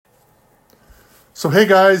So, hey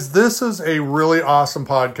guys, this is a really awesome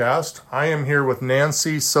podcast. I am here with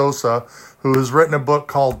Nancy Sosa, who has written a book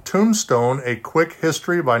called Tombstone, A Quick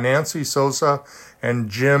History by Nancy Sosa and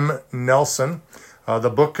Jim Nelson.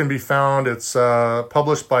 The book can be found, it's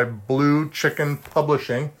published by Blue Chicken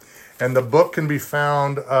Publishing, and the book can be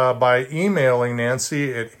found by emailing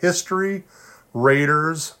Nancy at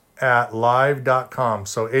historyraiders@live.com.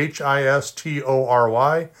 So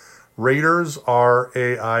HISTORY, Raiders,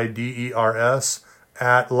 RAIDERS,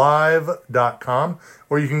 at live.com,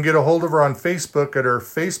 or you can get a hold of her on Facebook at her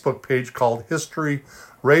Facebook page called History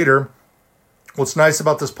Raider. What's nice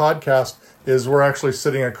about this podcast is we're actually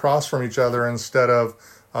sitting across from each other instead of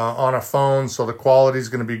on a phone, so the quality is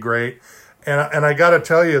going to be great. And I got to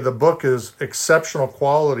tell you, the book is exceptional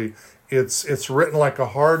quality. It's written like a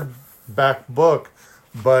hardback book,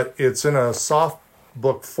 but it's in a soft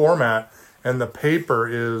book format, and the paper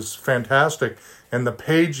is fantastic. And the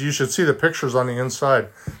page, you should see the pictures on the inside.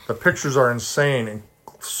 The pictures are insane and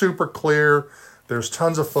super clear. There's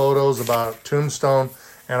tons of photos about Tombstone.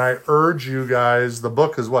 And I urge you guys, the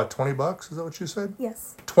book is what, $20? Is that what you said?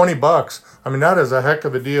 Yes. $20. I mean, that is a heck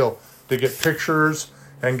of a deal to get pictures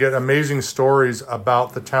and get amazing stories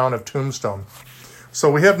about the town of Tombstone.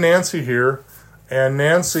 So we have Nancy here. And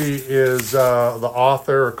Nancy is the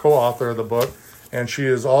author or co-author of the book. And she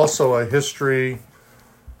is also a history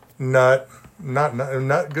nut.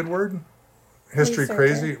 Not good word? History Researcher.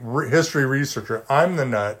 crazy? History researcher. I'm the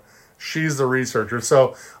nut. She's the researcher.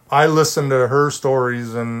 So I listen to her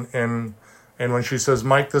stories, and when she says,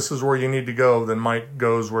 Mike, this is where you need to go, then Mike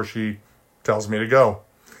goes where she tells me to go.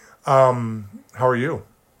 How are you?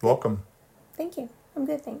 Welcome. Thank you. I'm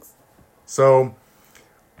good, thanks. So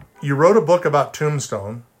you wrote a book about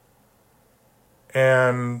Tombstone,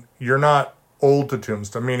 and you're not old to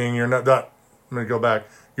Tombstone, meaning you're not that. Let me go back.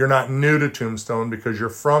 You're not new to Tombstone because you're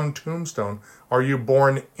from Tombstone. Are you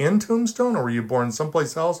born in Tombstone, or were you born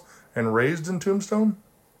someplace else and raised in Tombstone?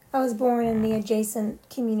 I was born in the adjacent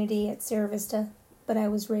community at Sierra Vista, but I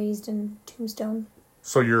was raised in Tombstone.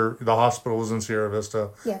 So the hospital was in Sierra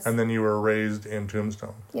Vista, Yes. and then you were raised in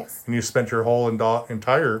Tombstone. Yes. And you spent your whole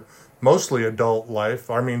entire, mostly adult life,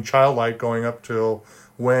 child life, going up till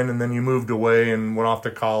when, and then you moved away and went off to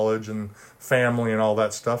college, and family and all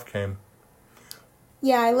that stuff came.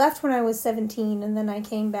 Yeah, I left when I was 17, and then I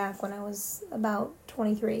came back when I was about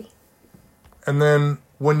 23. And then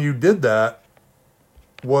when you did that,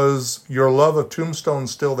 was your love of Tombstone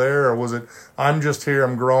still there, or was it, I'm just here,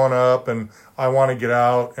 I'm growing up, and I want to get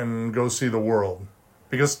out and go see the world?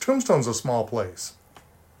 Because Tombstone's a small place.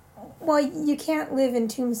 Well, you can't live in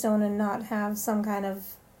Tombstone and not have some kind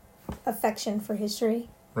of affection for history.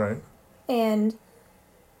 Right. And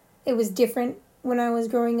it was different when I was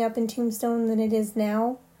growing up in Tombstone than it is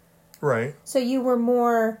now. Right. So you were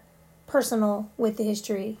more personal with the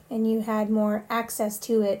history, and you had more access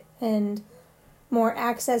to it, and more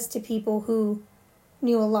access to people who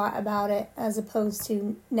knew a lot about it as opposed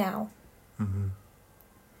to now. Mm-hmm.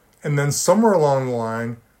 And then somewhere along the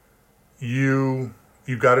line, you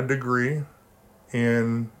got a degree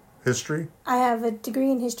in history. I have a degree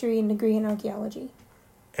in history and a degree in archaeology.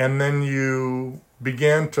 And then you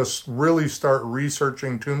began to really start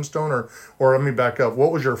researching Tombstone, or let me back up.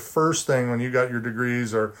 What was your first thing when you got your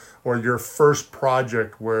degrees, or your first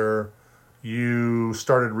project where you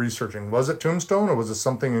started researching? Was it Tombstone, or was it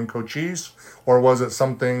something in Cochise, or was it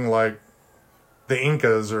something like the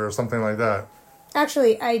Incas or something like that?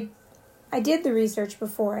 Actually, I did the research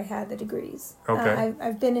before I had the degrees. Okay.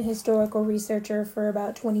 I've been a historical researcher for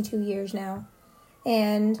about 22 years now.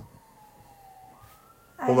 And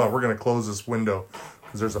Hold on, we're going to close this window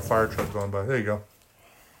because there's a fire truck going by. There you go.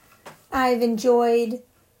 I've enjoyed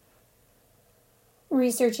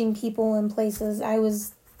researching people and places.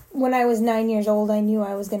 When I was 9 years old, I knew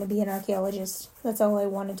I was going to be an archaeologist. That's all I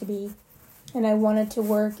wanted to be. And I wanted to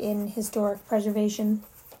work in historic preservation.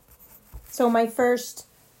 So my first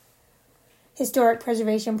historic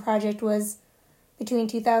preservation project was between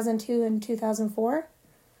 2002 and 2004.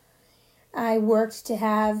 I worked to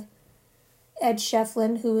have Ed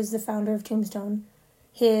Shefflin, who is the founder of Tombstone,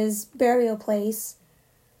 his burial place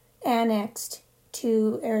annexed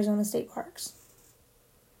to Arizona State Parks.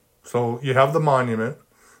 So you have the monument.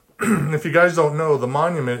 If you guys don't know, the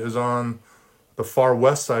monument is on the far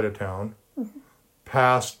west side of town,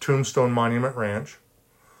 past Tombstone Monument Ranch.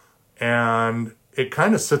 And it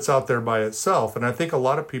kind of sits out there by itself. And I think a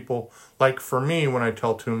lot of people, like for me, when I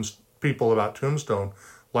tell people about Tombstone,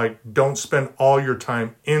 like, don't spend all your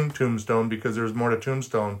time in Tombstone because there's more to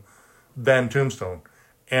Tombstone than Tombstone.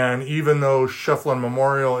 And even though Schieffelin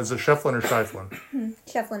Memorial, is it Schieffelin or Schieffelin?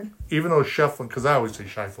 Schieffelin. Even though Schieffelin, because I always say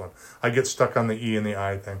Schieffelin, I get stuck on the E and the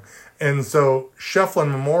I thing. And so Schieffelin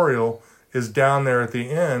Memorial is down there at the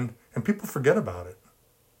end, and people forget about it.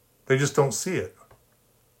 They just don't see it.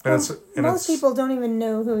 And Most people don't even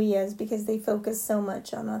know who he is because they focus so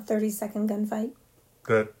much on a 30-second gunfight.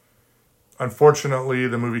 That, unfortunately,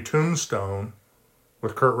 the movie Tombstone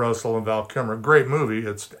with Kurt Russell and Val Kilmer, great movie.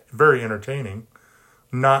 It's very entertaining.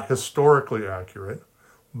 Not historically accurate,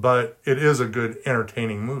 but it is a good,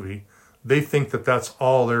 entertaining movie. They think that that's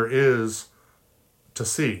all there is to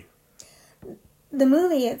see. The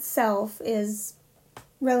movie itself is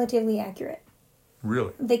relatively accurate.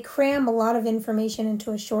 Really? They cram a lot of information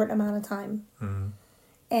into a short amount of time. Mm-hmm.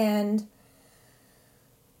 And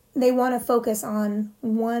they want to focus on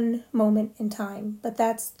one moment in time. But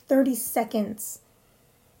that's 30 seconds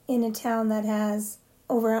in a town that has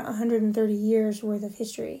over 130 years worth of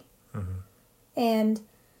history. Mm-hmm. And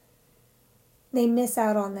they miss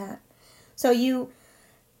out on that. So you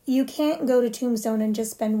can't go to Tombstone and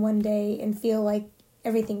just spend one day and feel like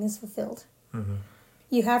everything is fulfilled. Mm-hmm.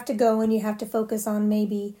 You have to go and you have to focus on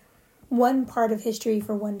maybe one part of history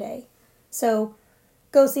for one day. So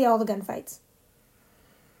go see all the gunfights.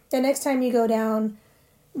 The next time you go down,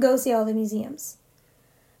 go see all the museums.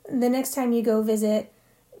 The next time you go visit,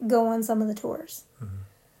 go on some of the tours. Mm-hmm.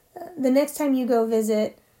 The next time you go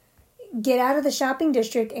visit, get out of the shopping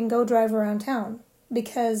district and go drive around town.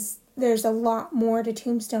 Because there's a lot more to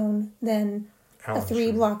Tombstone than a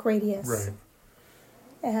 3-block radius. Right.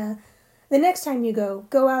 The next time you go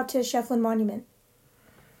out to Schieffelin Monument.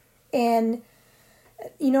 And,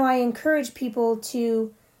 I encourage people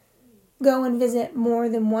to go and visit more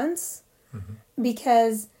than once. Mm-hmm.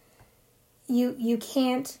 Because you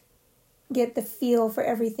can't get the feel for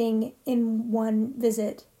everything in one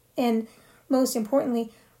visit. And most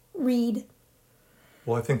importantly, read.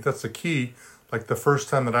 Well, I think that's the key. Like the first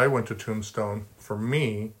time that I went to Tombstone, for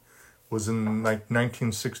me, was in like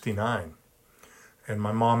 1969. And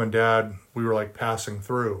my mom and dad, we were like passing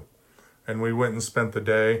through. And we went and spent the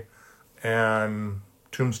day. And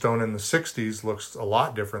Tombstone in the 60s looks a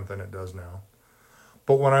lot different than it does now.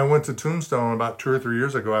 But when I went to Tombstone about 2 or 3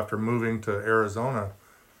 years ago after moving to Arizona,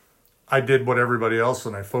 I did what everybody else,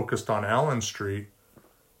 and I focused on Allen Street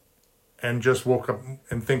and just woke up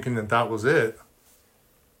and thinking that was it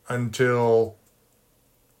until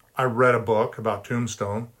I read a book about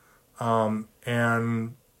Tombstone.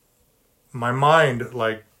 And my mind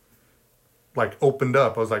like opened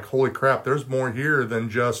up. I was like, holy crap, there's more here than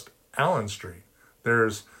just Allen Street.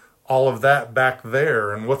 There's all of that back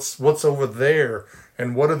there, and what's over there,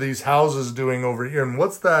 and what are these houses doing over here, and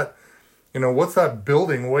what's that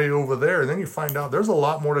building way over there? And then you find out there's a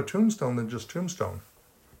lot more to Tombstone than just Tombstone.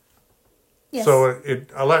 Yes. So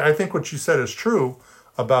I think what you said is true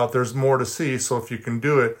about there's more to see, so if you can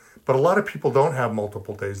do it. But a lot of people don't have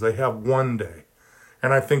multiple days. They have one day.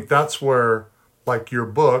 And I think that's where, like your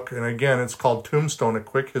book, and again, it's called Tombstone, A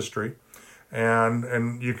Quick History.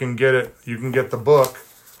 And you can get it. You can get the book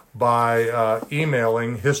by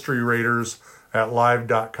emailing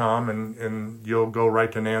historyraiders@live.com, and you'll go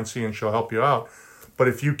right to Nancy and she'll help you out. But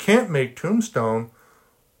if you can't make Tombstone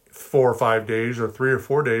 4 or 5 days or 3 or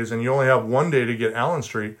 4 days, and you only have one day to get Allen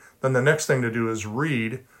Street, then the next thing to do is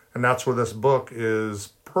read. And that's where this book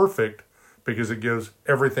is perfect, because it gives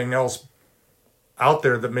everything else out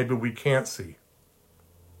there that maybe we can't see.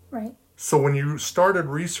 Right. So when you started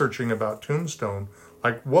researching about Tombstone,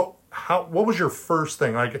 like what was your first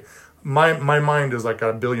thing? Like my mind is like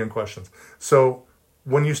got a billion questions. So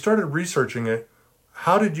when you started researching it,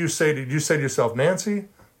 how did you say to yourself, Nancy,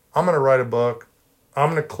 I'm going to write a book,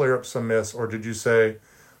 I'm going to clear up some myths? Or did you say,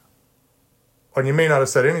 and you may not have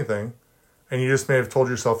said anything, and you just may have told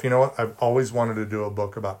yourself, you know what, I've always wanted to do a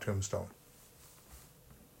book about Tombstone?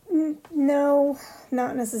 No,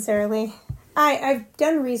 not necessarily. I've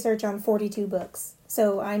done research on 42 books,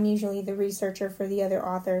 so I'm usually the researcher for the other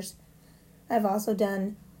authors. I've also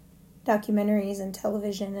done documentaries and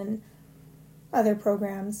television and other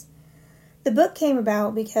programs. The book came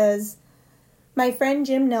about because my friend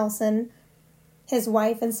Jim Nelson, his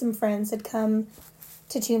wife and some friends had come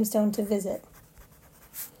to Tombstone to visit.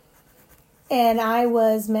 And I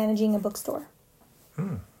was managing a bookstore.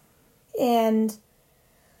 And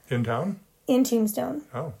in town? In Tombstone.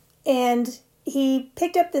 Oh. And he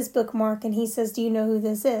picked up this bookmark and he says, do you know who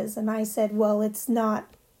this is? And I said, well, it's not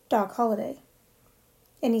Doc Holliday.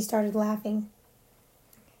 And he started laughing.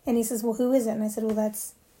 And he says, well, who is it? And I said, well,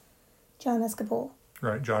 that's John Escapol.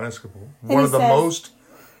 Right, John Escapol. One of the most,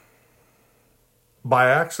 by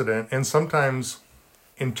accident, and sometimes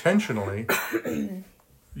intentionally,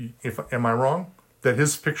 Am I wrong? That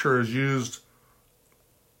his picture is used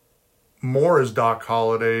more as Doc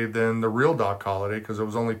Holliday than the real Doc Holliday, because there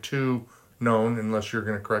was only two known, unless you're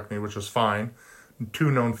going to correct me, which is fine,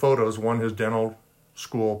 two known photos, one his dental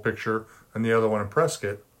school picture and the other one in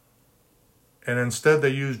Prescott. And instead they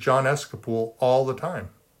use John Escapool all the time.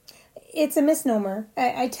 It's a misnomer.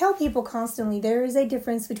 I tell people constantly there is a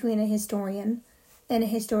difference between a historian and a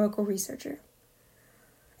historical researcher.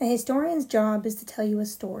 A historian's job is to tell you a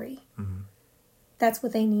story. Mm-hmm. That's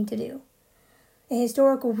what they need to do. A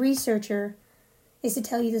historical researcher is to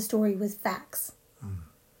tell you the story with facts.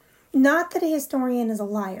 Mm-hmm. Not that a historian is a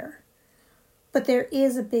liar, but there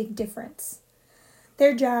is a big difference.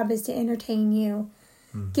 Their job is to entertain you,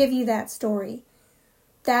 give you that story.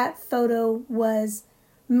 That photo was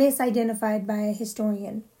misidentified by a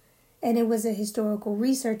historian, and it was a historical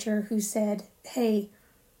researcher who said, hey,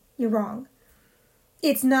 you're wrong.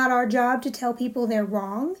 It's not our job to tell people they're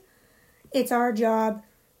wrong. It's our job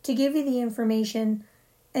to give you the information,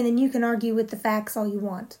 and then you can argue with the facts all you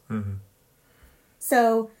want. Mm-hmm.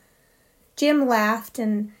 So Jim laughed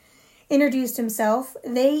and introduced himself.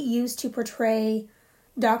 They used to portray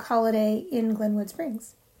Doc Holliday in Glenwood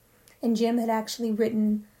Springs. And Jim had actually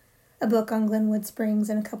written a book on Glenwood Springs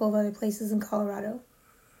and a couple of other places in Colorado.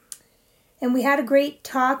 And we had a great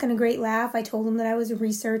talk and a great laugh. I told him that I was a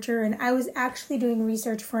researcher, and I was actually doing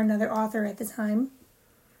research for another author at the time.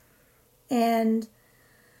 And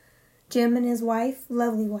Jim and his wife,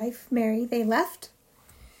 lovely wife, Mary, they left.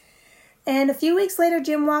 And a few weeks later,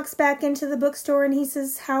 Jim walks back into the bookstore and he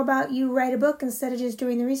says, how about you write a book instead of just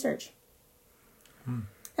doing the research?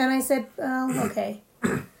 And I said, oh, okay.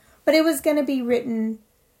 But it was going to be written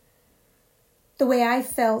the way I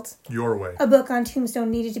felt your way. A book on Tombstone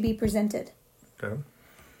needed to be presented. Okay.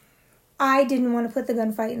 I didn't want to put the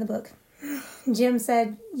gunfight in the book. Jim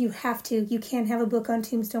said, you have to. You can't have a book on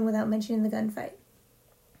Tombstone without mentioning the gunfight.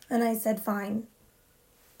 And I said, fine.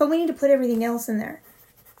 But we need to put everything else in there.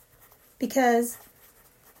 Because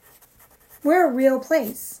we're a real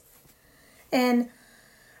place. And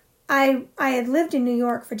I had lived in New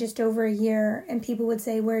York for just over a year, and people would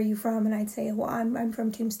say, where are you from? And I'd say, well, I'm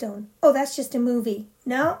from Tombstone. Oh, that's just a movie.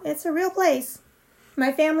 No, it's a real place.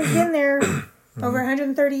 My family's been there over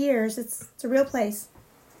 130 years. It's a real place.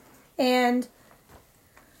 And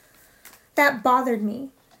that bothered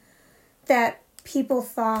me, that people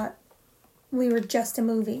thought we were just a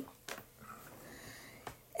movie.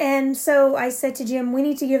 And so I said to Jim, we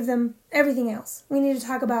need to give them everything else. We need to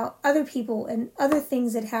talk about other people and other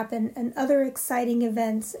things that happen and other exciting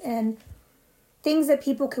events and things that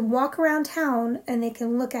people can walk around town and they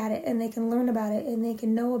can look at it and they can learn about it and they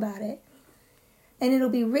can know about it. And it'll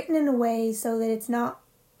be written in a way so that it's not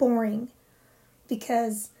boring.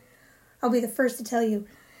 Because I'll be the first to tell you,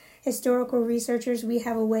 historical researchers, we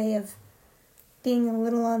have a way of being a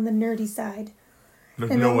little on the nerdy side.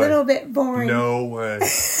 And a little bit boring. No way.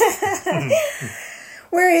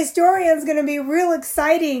 Where a historian's going to be real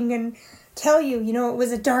exciting and tell you, it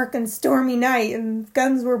was a dark and stormy night and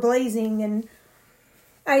guns were blazing. And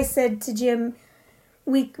I said to Jim,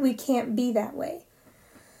 we can't be that way.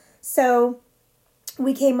 So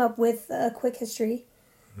we came up with a quick history.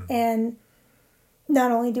 Mm-hmm. And not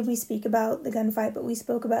only did we speak about the gunfight, but we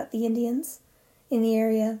spoke about the Indians in the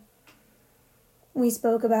area. We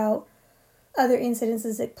spoke about other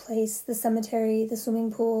incidences that took place, the cemetery, the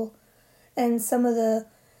swimming pool, and some of the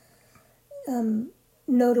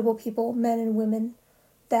notable people, men and women,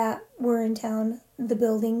 that were in town, the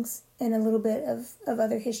buildings, and a little bit of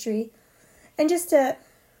other history. And just a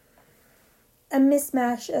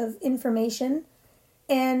mismatch of information.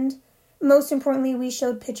 And most importantly, we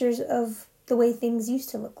showed pictures of the way things used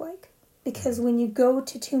to look like. Because when you go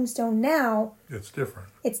to Tombstone now, it's different.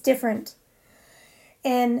 It's different.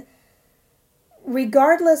 And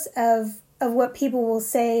regardless of what people will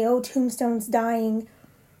say, oh, Tombstone's dying,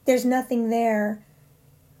 there's nothing there.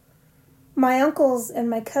 My uncles and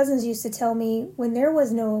my cousins used to tell me when there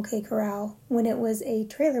was no OK Corral, when it was a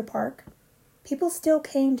trailer park, people still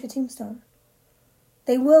came to Tombstone.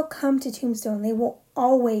 They will come to Tombstone. They will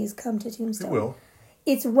always come to Tombstone. They will.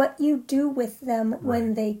 It's what you do with them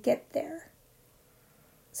when they get there.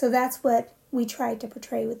 So that's what we tried to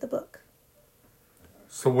portray with the book.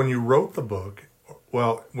 So when you wrote the book,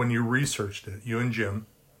 well, when you researched it, you and Jim.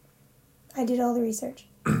 I did all the research.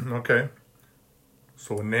 Okay.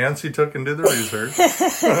 So when Nancy took and did the research.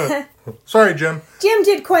 Sorry, Jim. Jim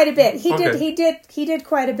did quite a bit. He did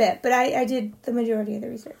quite a bit, but I did the majority of the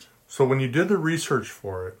research. So when you did the research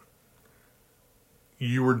for it,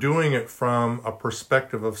 you were doing it from a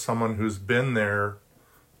perspective of someone who's been there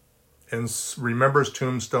and remembers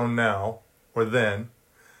Tombstone now or then,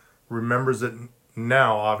 remembers it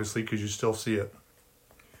now, obviously, because you still see it.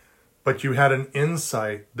 But you had an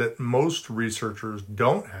insight that most researchers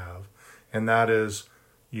don't have, and that is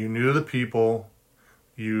you knew the people,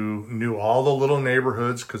 you knew all the little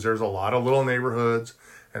neighborhoods, because there's a lot of little neighborhoods,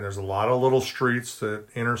 and there's a lot of little streets that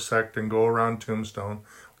intersect and go around Tombstone,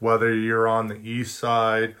 whether you're on the east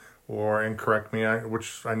side or, and correct me,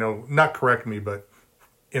 which I know, not correct me, but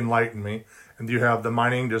enlighten me. And you have the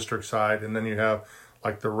mining district side, and then you have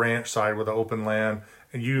like the ranch side with the open land.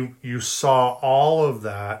 And you saw all of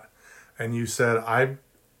that, and you said,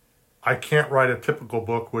 I can't write a typical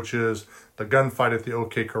book, which is the gunfight at the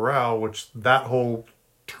OK Corral, which that whole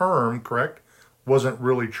term, correct, wasn't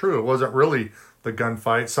really true. It wasn't really the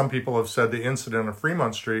gunfight. Some people have said the incident on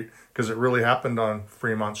Fremont Street, because it really happened on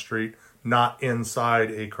Fremont Street, not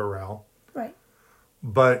inside a corral. Right.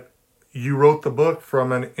 But you wrote the book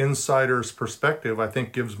from an insider's perspective, I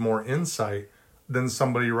think gives more insight than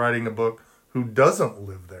somebody writing a book who doesn't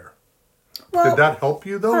live there. Well, did that help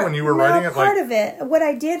you, though, when you were writing it? Part of it, what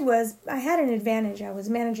I did was, I had an advantage. I was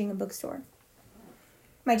managing a bookstore.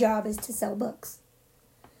 My job is to sell books.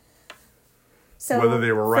 So whether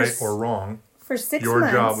they were right or wrong, for 6 months...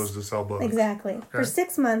 Your job was to sell books. Exactly. Okay. For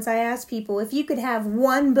 6 months, I asked people, if you could have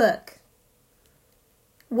one book,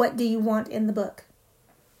 what do you want in the book?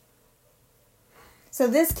 So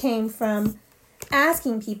this came from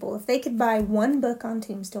asking people, if they could buy one book on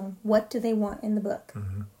Tombstone, what do they want in the book?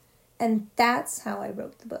 Mm-hmm. And that's how I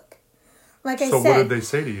wrote the book. Like I said... So what did they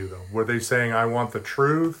say to you, though? Were they saying, I want the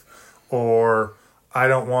truth? Or, I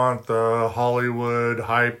don't want the Hollywood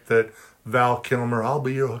hype that Val Kilmer, I'll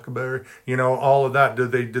be your Huckleberry. You know, all of that.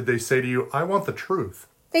 Did they say to you, I want the truth?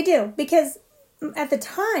 They do. Because at the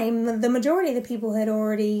time, the majority of the people had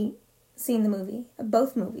already seen the movie.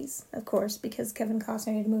 Both movies, of course, because Kevin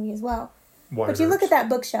Costner did a movie as well. But you look at that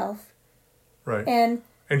bookshelf. Right.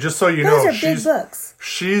 And just so you those know, are big books.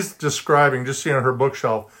 She's describing, just so you know, her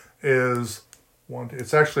bookshelf is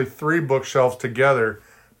it's actually 3 bookshelves together,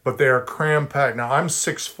 but they are cram-packed. Now, I'm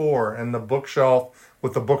 6'4", and the bookshelf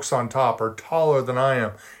with the books on top are taller than I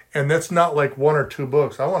am. And that's not like 1 or 2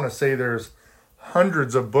 books. I want to say there's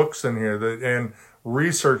hundreds of books in here, and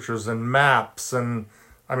researchers and maps, and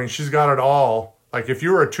I mean, she's got it all. Like, if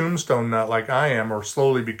you were a Tombstone nut like I am, or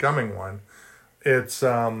slowly becoming one, it's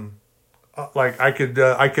like I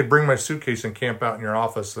could bring my suitcase and camp out in your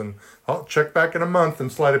office, and I'll check back in a month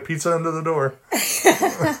and slide a pizza under the door.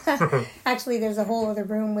 Actually, there's a whole other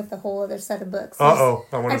room with a whole other set of books.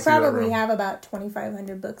 I probably have about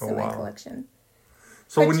 2,500 books in my collection.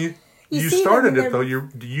 So but when you started it, though,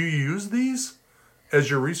 do you use these as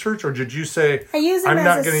your research, or did you say, I'm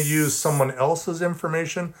not going to use someone else's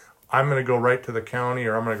information, I'm going to go right to the county,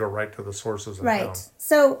 or I'm going to go right to the sources in town? Right.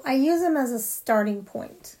 So I use them as a starting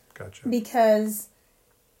point. Gotcha. Because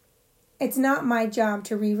it's not my job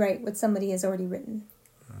to rewrite what somebody has already written.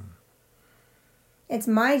 It's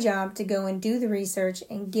my job to go and do the research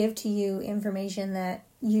and give to you information that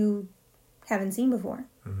you haven't seen before.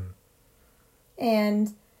 Mm-hmm.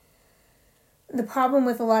 And the problem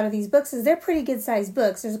with a lot of these books is they're pretty good-sized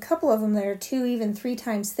books. There's a couple of them that are 2, even 3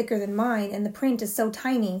 times thicker than mine, and the print is so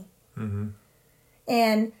tiny. Mm-hmm.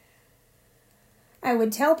 And I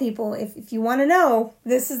would tell people, if you want to know,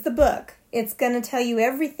 this is the book. It's going to tell you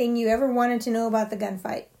everything you ever wanted to know about the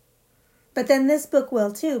gunfight. But then this book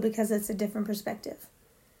will too, because it's a different perspective.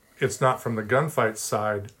 It's not from the gunfight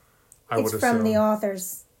side, I would assume. It's from the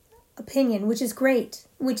author's opinion, which is great,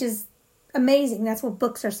 which is amazing. That's what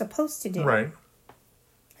books are supposed to do. Right.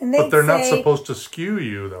 But they're not supposed to skew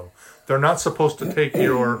you, though. They're not supposed to take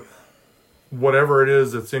your, whatever it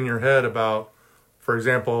is that's in your head about, for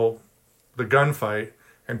example, the gunfight,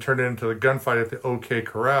 and turn it into the gunfight at the OK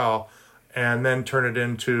Corral, and then turn it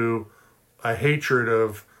into a hatred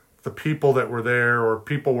of the people that were there, or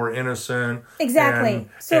people were innocent. Exactly.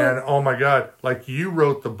 And oh my God, like you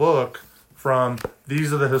wrote the book from,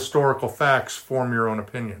 these are the historical facts, form your own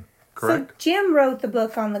opinion. Correct? So Jim wrote the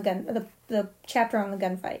book on the chapter on the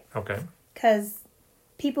gunfight. Okay. Because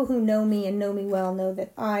people who know me and know me well know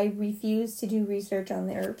that I refuse to do research on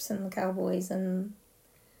the Earps and the Cowboys, and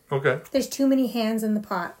okay. There's too many hands in the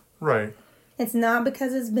pot. Right. It's not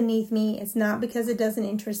because it's beneath me. It's not because it doesn't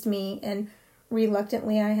interest me. And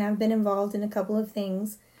reluctantly, I have been involved in a couple of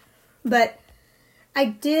things. But I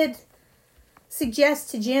did suggest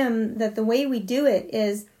to Jim that the way we do it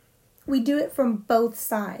is we do it from both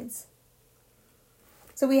sides.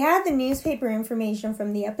 So we had the newspaper information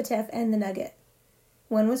from the Epitaph and the Nugget.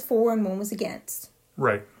 One was for and one was against.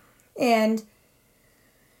 Right. And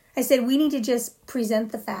I said, we need to just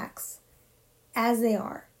present the facts as they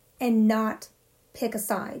are and not pick a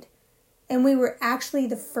side. And we were actually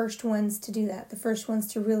the first ones to do that, the first ones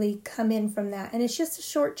to really come in from that. And it's just a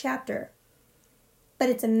short chapter, but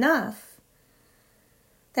it's enough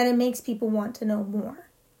that it makes people want to know more.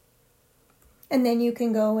 And then you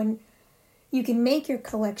can go and you can make your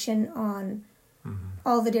collection on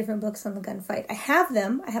all the different books on the gunfight. I have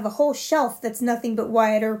them. I have a whole shelf that's nothing but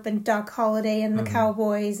Wyatt Earp and Doc Holliday and the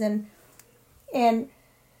Cowboys. And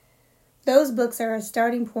those books are a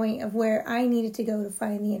starting point of where I needed to go to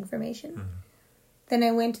find the information. Then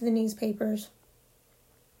I went to the newspapers.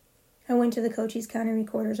 I went to the Cochise County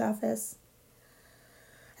Recorder's office.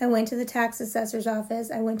 I went to the tax assessor's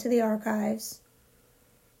office. I went to the archives.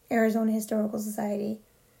 Arizona Historical Society.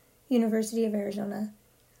 University of Arizona.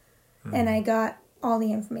 And I got all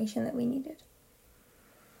the information that we needed.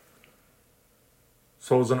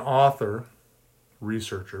 So as an author,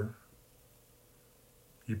 researcher,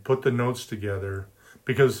 you put the notes together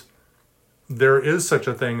because there is such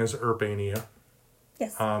a thing as Earpania.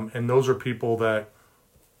 Yes. And those are people that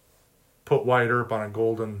put Wyatt Earp on a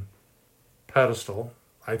golden pedestal,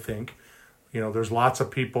 I think. You know, there's lots of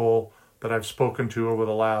people that I've spoken to over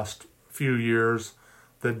the last few years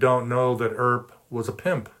that don't know that Earp was a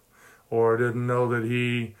pimp or didn't know that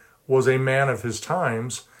he was a man of his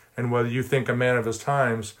times. And whether you think a man of his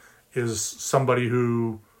times is somebody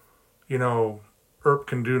who, you know, Earp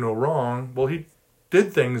can do no wrong. Well, he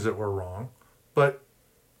did things that were wrong, but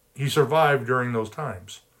he survived during those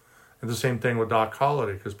times. And the same thing with Doc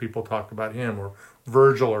Holliday, because people talked about him, or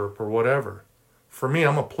Virgil Earp, or whatever. For me,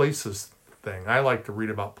 I'm a places thing. I like to read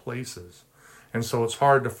about places. And so it's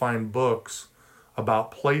hard to find books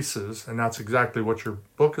about places, and that's exactly what your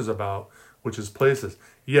book is about, which is places.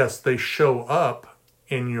 Yes, they show up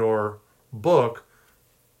in your book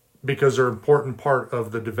because they're an important part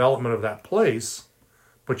of the development of that place,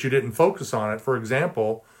 but you didn't focus on it. For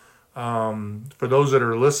example, for those that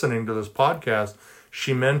are listening to this podcast,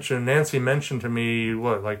 Nancy mentioned to me,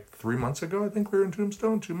 like 3 months ago, I think we were in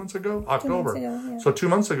Tombstone, 2 months ago? October. 2 months ago, yeah. So 2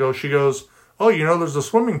 months ago, she goes, oh, you know, there's a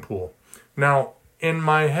swimming pool. Now, in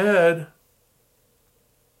my head,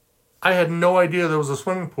 I had no idea there was a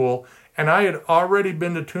swimming pool, and I had already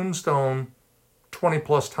been to Tombstone 20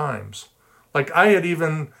 plus times. Like I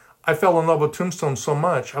fell in love with Tombstone so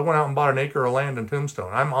much, I went out and bought an acre of land in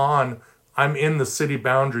Tombstone. I'm in the city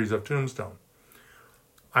boundaries of Tombstone.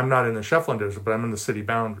 I'm not in the Shefflin district, but I'm in the city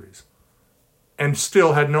boundaries. And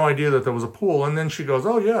still had no idea that there was a pool. And then she goes,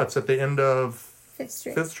 oh yeah, it's at the end of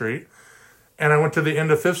Fifth Street. And I went to the end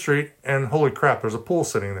of Fifth Street, and holy crap, there's a pool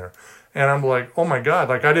sitting there. And I'm like, oh my God,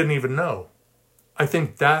 like I didn't even know. I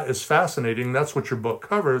think that is fascinating. That's what your book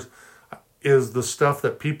covers, is the stuff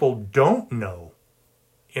that people don't know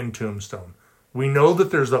in Tombstone. We know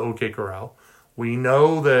that there's the OK Corral. We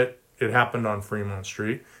know that it happened on Fremont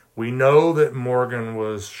Street. We know that Morgan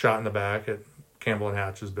was shot in the back at Campbell and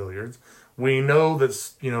Hatch's Billiards. We know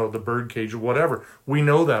that, you know, the birdcage or whatever. We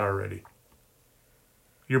know that already.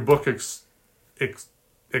 Your book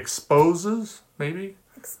exposes, maybe?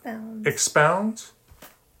 Expounds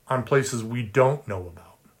on places we don't know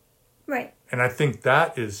about. Right. And I think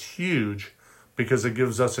that is huge because it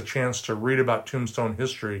gives us a chance to read about Tombstone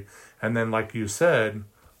history. And then, like you said,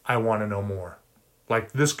 I want to know more.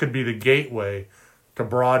 Like this could be the gateway to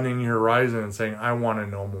broadening your horizon and saying, I want to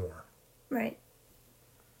know more. Right.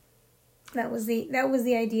 That was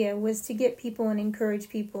the idea, was to get people and encourage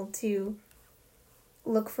people to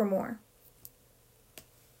look for more.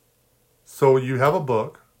 So you have a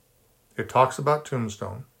book. It talks about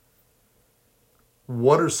Tombstone.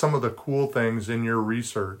 What are some of the cool things in your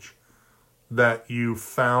research that you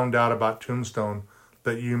found out about Tombstone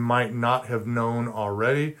that you might not have known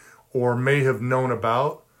already or may have known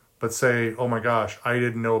about, but say, oh my gosh, I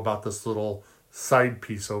didn't know about this little side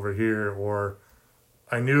piece over here, or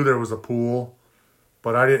I knew there was a pool,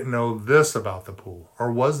 but I didn't know this about the pool. Or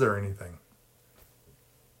was there anything?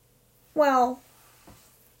 Well,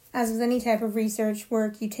 as with any type of research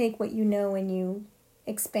work, you take what you know and you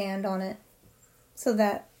expand on it. So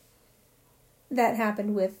that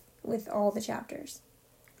happened with all the chapters.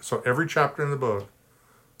 So every chapter in the book,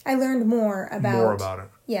 I learned more about it.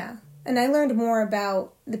 Yeah. And I learned more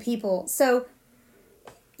about the people. So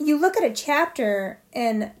you look at a chapter,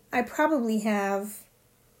 and I probably have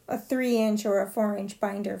a 3-inch or a 4-inch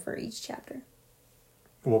binder for each chapter.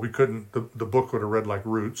 Well, we couldn't. The book would have read like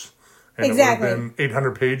Roots. And exactly. It would have been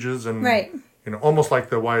 800 pages. And, right. You know, almost like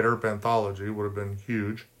the Wyatt Earp anthology would have been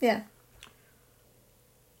huge. Yeah.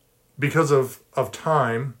 Because of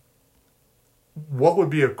time, what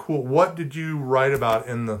did you write about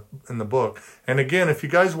in the book? And again, if you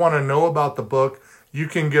guys want to know about the book, you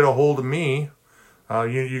can get a hold of me.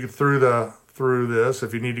 You through the through this.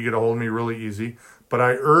 If you need to get a hold of me, really easy. But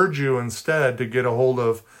I urge you instead to get a hold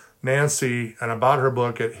of Nancy and about her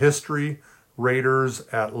book at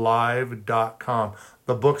historyraidersatlive.com.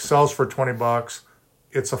 The book sells for $20.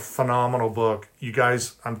 It's a phenomenal book. You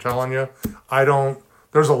guys, I'm telling you,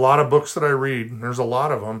 there's a lot of books that I read. There's a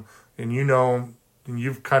lot of them. And and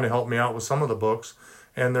you've kind of helped me out with some of the books.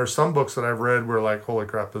 And there's some books that I've read where like, holy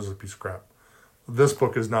crap, this is a piece of crap. This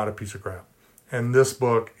book is not a piece of crap. And this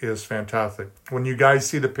book is fantastic. When you guys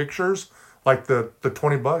see the pictures, like the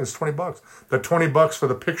 $20, it's $20. The $20 for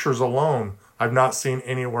the pictures alone, I've not seen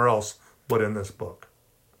anywhere else but in this book.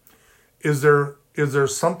 Is there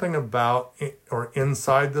something about or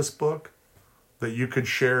inside this book that you could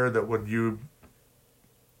share that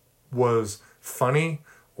was funny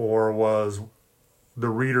or was the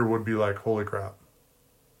reader would be like, holy crap,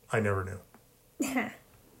 I never knew?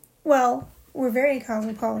 Well, we're very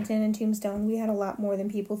cosmopolitan in Tombstone. We had a lot more than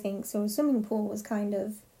people think, so a swimming pool was kind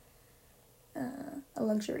of a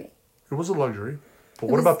luxury. It was a luxury. But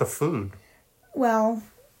what about the food? Well,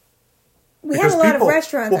 we had a lot of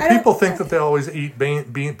restaurants. Well, people think that they always eat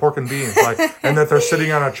pork and beans, and that they're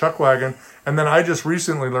sitting on a chuck wagon. And then I just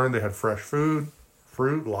recently learned they had fresh food,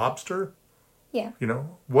 fruit, lobster. Yeah.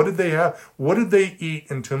 What did they have? What did they eat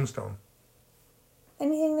in Tombstone?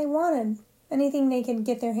 Anything they wanted. Anything they could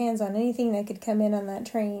get their hands on. Anything that could come in on that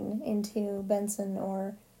train into Benson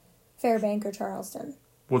or Fairbank or Charleston.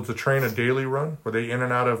 Was the train a daily run? Were they in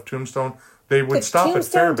and out of Tombstone? They would stop at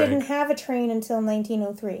Tombstone Fairbank. didn't have a train until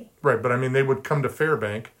 1903. Right, but I mean, they would come to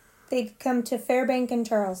Fairbank. They'd come to Fairbank and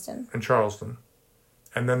Charleston.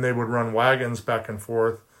 And then they would run wagons back and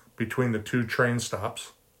forth between the two train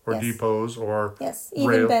stops or depots or even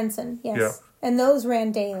rail. Benson, yes. Yeah. And those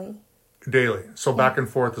ran daily. So back and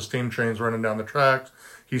forth, the steam train's running down the tracks.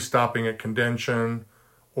 He's stopping at Contention,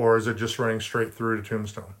 or is it just running straight through to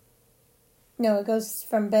Tombstone? No, it goes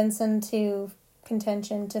from Benson to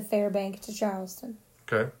Contention to Fairbank to Charleston.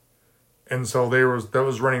 Okay. And so that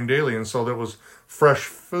was running daily, and so there was fresh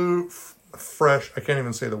food, I can't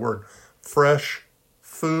even say the word, fresh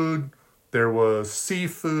food, there was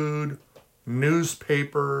seafood,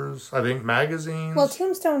 newspapers, I think magazines. Well,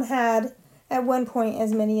 Tombstone had, at one point,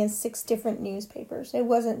 as many as 6 different newspapers. It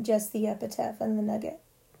wasn't just the Epitaph and the Nugget.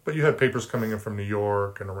 But you had papers coming in from New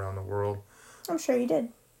York and around the world. I'm sure you did.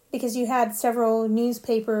 Because you had several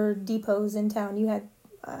newspaper depots in town. You had,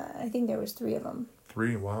 I think there was 3 of them.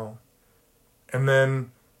 3, wow. And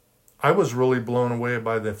then I was really blown away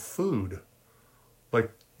by the food.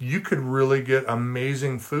 Like, you could really get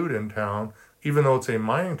amazing food in town, even though it's a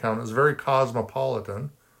mining town. It's very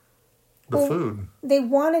cosmopolitan. Food. They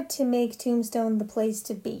wanted to make Tombstone the place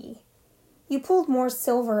to be. You pulled more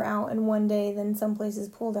silver out in one day than some places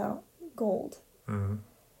pulled out gold. Mm-hmm.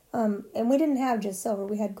 And we didn't have just silver.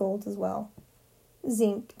 We had gold as well.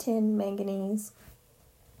 Zinc, tin, manganese.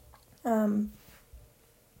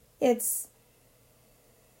 It's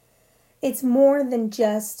more than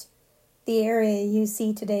just the area you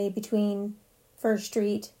see today between 1st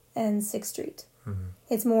Street and 6th Street. Mm-hmm.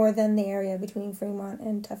 It's more than the area between Fremont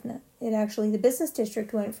and Toughnut. The business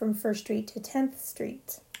district went from 1st Street to 10th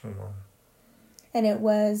Street. Oh, wow. And it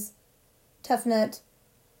was Toughnut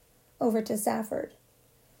over to Safford.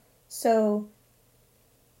 So,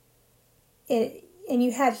 and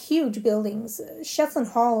you had huge buildings.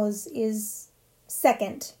 Shefflin Hall is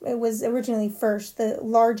second. It was originally first, the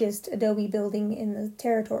largest adobe building in the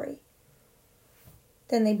territory.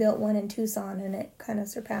 Then they built one in Tucson, and it kind of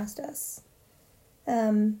surpassed us.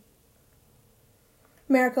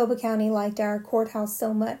 Maricopa County liked our courthouse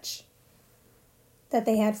so much that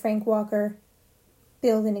they had Frank Walker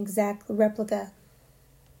build an exact replica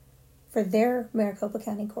for their Maricopa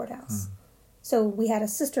County courthouse. So we had a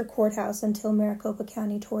sister courthouse until Maricopa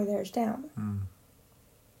County tore theirs down.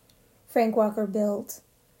 Frank Walker built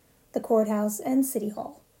the courthouse and City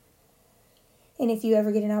Hall. And if you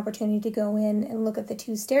ever get an opportunity to go in and look at the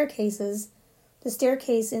 2 staircases, the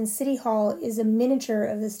staircase in City Hall is a miniature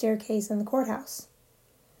of the staircase in the courthouse.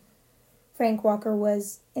 Frank Walker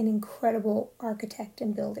was an incredible architect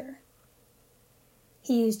and builder.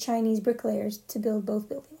 He used Chinese bricklayers to build both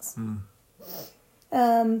buildings.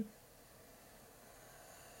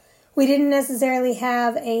 We didn't necessarily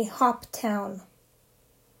have a hop town.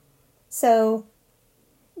 So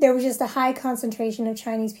there was just a high concentration of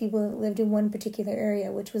Chinese people that lived in one particular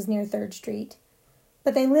area, which was near 3rd Street.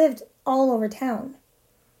 But they lived all over town.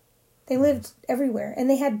 They lived everywhere. And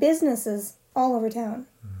they had businesses all over town.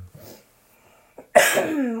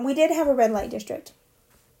 We did have a red light district.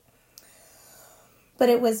 But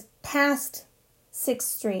it was past 6th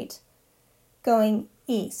Street going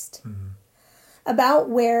east. about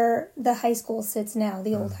where the high school sits now,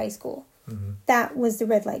 the old high school. Mm-hmm. That was the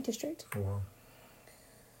red light district. Wow.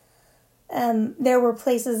 There were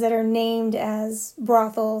places that are named as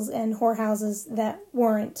brothels and whorehouses that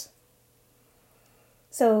weren't.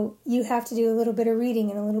 So you have to do a little bit of reading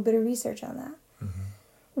and a little bit of research on that. Mm-hmm.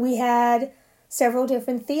 We had several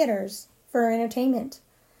different theaters for entertainment.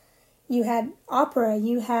 You had opera,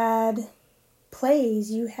 you had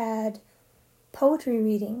plays, you had poetry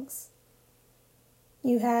readings.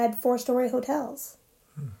 You had 4-story hotels.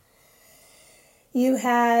 You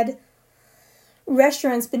had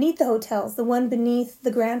restaurants beneath the hotels. The one beneath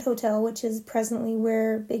the Grand Hotel, which is presently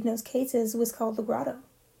where Big Nose Kate's is, was called the Grotto.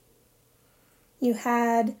 You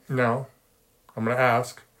had... Now, I'm going to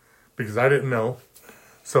ask, because I didn't know.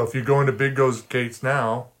 So if you go into Big Nose Kate's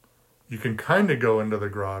now, you can kind of go into the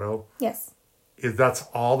Grotto. Yes. Is that's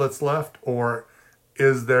all that's left? Or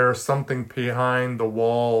is there something behind the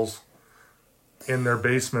walls in their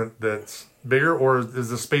basement that's bigger, or is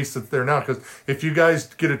the space that's there now? Because if you guys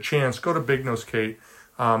get a chance, go to Big Nose Kate.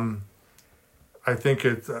 I think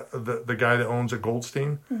it's the guy that owns it,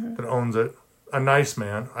 Goldstein, that owns it. A nice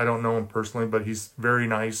man. I don't know him personally, but he's very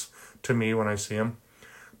nice to me when I see him.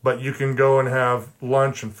 But you can go and have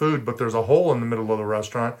lunch and food, but there's a hole in the middle of the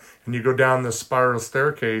restaurant, and you go down this spiral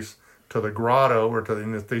staircase to the Grotto, or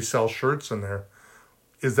and if they sell shirts in there.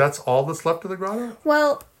 Is that's all that's left of the Grotto?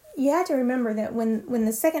 Well, you have to remember that when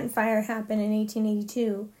the second fire happened in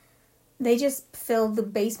 1882, they just filled the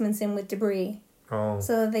basements in with debris so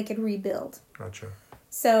that they could rebuild. Gotcha.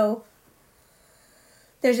 So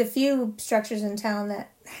there's a few structures in town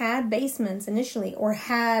that had basements initially, or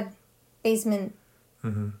had basement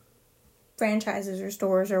franchises or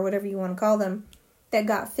stores or whatever you want to call them, that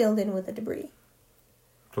got filled in with the debris.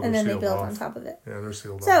 So and then they built off. on top of it. Yeah, they're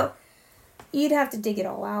sealed off. So you'd have to dig it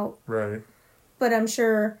all out. Right. But I'm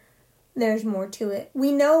sure there's more to it.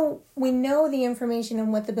 We know the information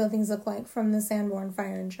on what the buildings look like from the Sanborn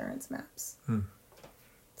fire insurance maps.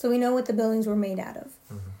 So we know what the buildings were made out of.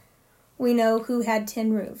 We know who had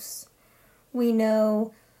tin roofs. We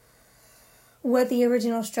know what the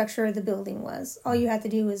original structure of the building was. All you have to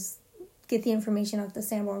do is get the information off the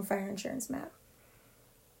Sanborn fire insurance map.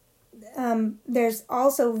 There's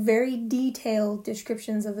also very detailed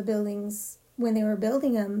descriptions of the buildings when they were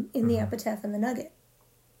building them in the Epitaph and the Nugget.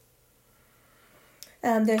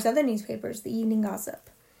 There's other newspapers, the Evening Gossip,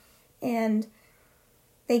 and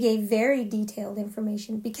they gave very detailed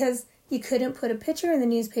information because you couldn't put a picture in the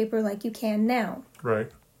newspaper like you can now.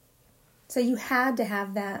 Right. So you had to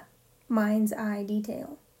have that mind's eye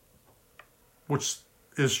detail. Which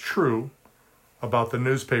is true about the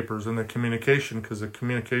newspapers and the communication, because the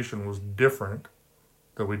communication was different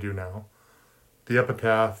than we do now. The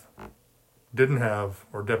Epitaph didn't have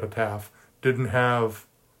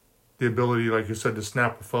the ability, like you said, to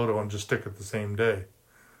snap a photo and just stick it the same day.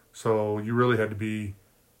 So you really had to be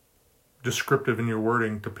descriptive in your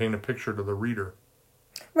wording to paint a picture to the reader.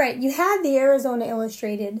 Right. You had the Arizona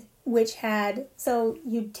Illustrated, which had, so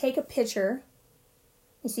you'd take a picture,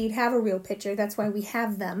 so you'd have a real picture, that's why we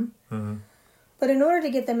have them. But in order to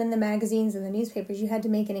get them in the magazines and the newspapers, you had to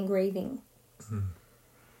make an engraving.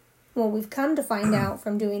 What we've come to find out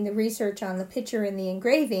from doing the research on the picture and the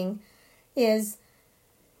engraving is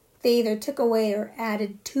they either took away or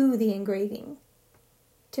added to the engraving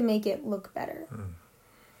to make it look better.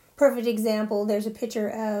 Perfect example, there's a picture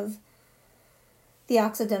of the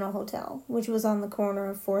Occidental Hotel, which was on the corner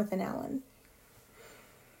of 4th and Allen.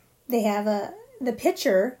 They have the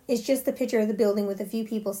picture is just the picture of the building with a few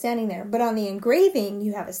people standing there. But on the engraving,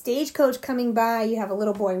 you have a stagecoach coming by, you have a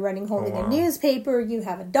little boy running holding a newspaper, you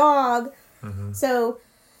have a dog. So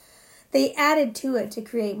they added to it to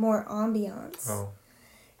create more ambiance.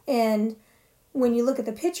 And when you look at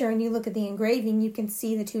the picture and you look at the engraving, you can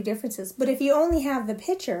see the two differences. But if you only have the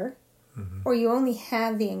picture or you only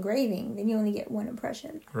have the engraving, then you only get one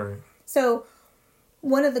impression. Right. So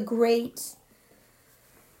one of the great,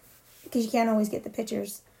 because you can't always get the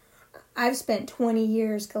pictures, I've spent 20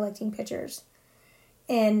 years collecting pictures.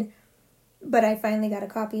 But I finally got a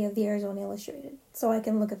copy of the Arizona Illustrated, so I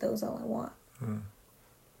can look at those all I want.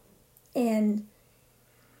 And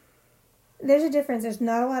there's a difference. There's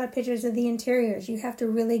not a lot of pictures of the interiors. You have to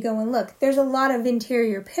really go and look. There's a lot of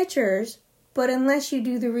interior pictures, but unless you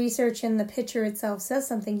do the research and the picture itself says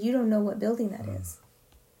something, you don't know what building that is.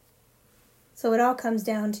 So it all comes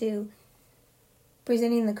down to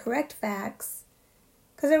presenting the correct facts,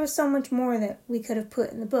 because there was so much more that we could have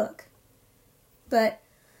put in the book. But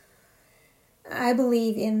I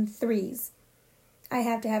believe in threes. I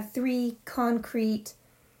have to have 3 concrete,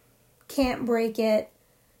 can't break it,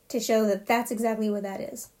 to show that that's exactly what that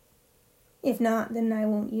is. If not, then I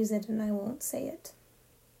won't use it and I won't say it.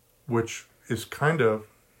 Which is kind of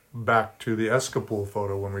back to the Escapol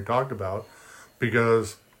photo when we talked about,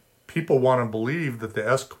 because people want to believe that the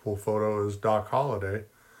Escapol photo is Doc Holliday,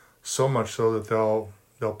 so much so that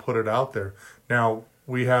they'll put it out there. Now,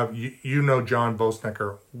 we have, you know John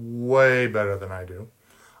Bosnecker way better than I do.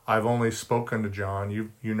 I've only spoken to John.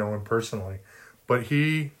 You know him personally. But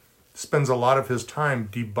he spends a lot of his time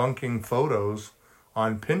debunking photos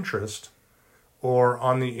on Pinterest or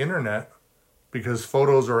on the internet, because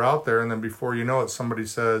photos are out there, and then before you know it, somebody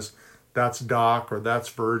says, that's Doc, or that's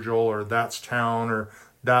Virgil, or that's Town, or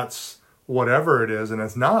that's whatever it is, and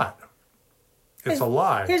it's not. It's a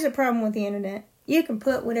lie. Here's a problem with the internet. You can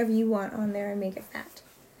put whatever you want on there and make it fact.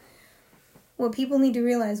 What people need to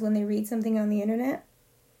realize when they read something on the internet,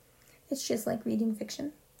 it's just like reading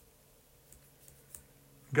fiction.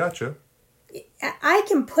 Gotcha. I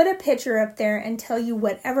can put a picture up there and tell you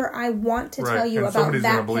whatever I want to tell you about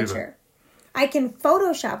that picture. I can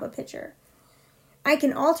Photoshop a picture. I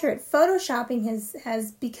can alter it. Photoshopping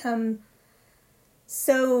has become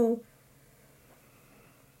so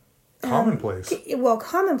commonplace.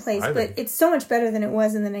 Commonplace, but it's so much better than it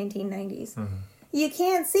was in the 1990s. Mm-hmm. You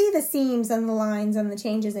can't see the seams and the lines and the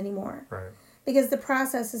changes anymore. Right. Because the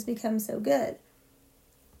process has become so good.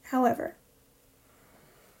 However,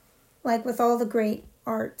 like with all the great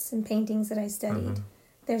arts and paintings that I studied,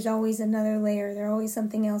 there's always another layer. There's always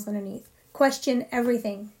something else underneath. Question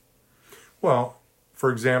everything. Well,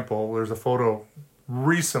 for example, there's a photo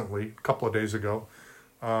recently, a couple of days ago.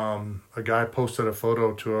 A guy posted a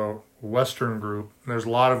photo to a Western group, and there's a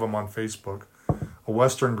lot of them on Facebook, a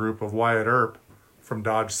Western group of Wyatt Earp from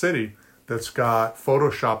Dodge City that's got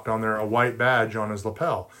photoshopped on there a white badge on his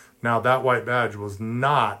lapel. Now, that white badge was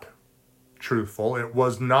not truthful. It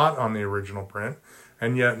was not on the original print,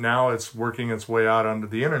 and yet now it's working its way out onto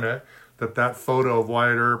the internet that photo of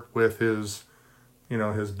Wyatt Earp with his,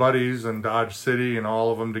 his buddies and Dodge City and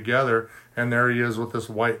all of them together, and there he is with this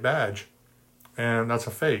white badge. And that's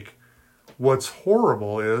a fake. What's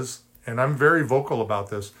horrible is, and I'm very vocal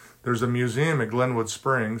about this, there's a museum at Glenwood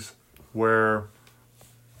Springs where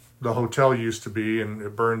the hotel used to be, and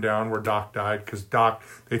it burned down where Doc died, because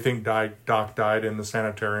they think Doc died in the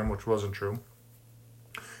sanitarium, which wasn't true.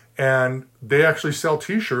 And they actually sell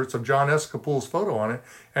T-shirts of John Escapol's photo on it.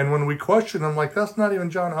 And when we question them, like, that's not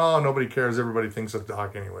even John. Oh, nobody cares. Everybody thinks it's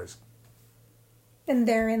Doc anyways. And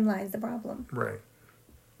therein lies the problem. Right.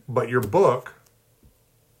 But your book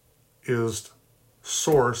is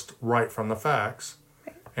sourced right from the facts.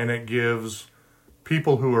 Right. And it gives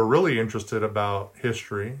people who are really interested about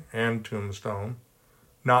history and Tombstone,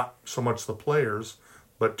 not so much the players,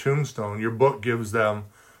 but Tombstone, your book gives them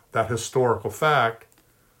that historical fact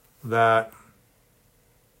that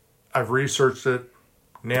I've researched it,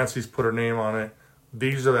 Nancy's put her name on it,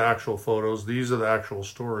 these are the actual photos, these are the actual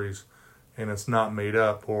stories, and it's not made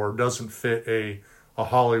up or doesn't fit a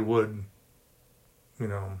Hollywood,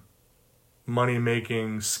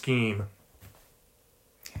 money-making scheme.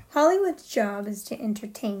 Hollywood's job is to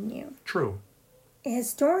entertain you. True. A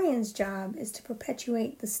historian's job is to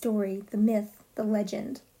perpetuate the story, the myth, the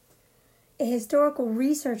legend. A historical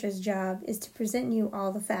researcher's job is to present you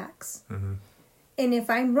all the facts. Mm-hmm. And if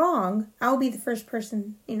I'm wrong, I'll be the first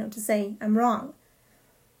person, to say I'm wrong.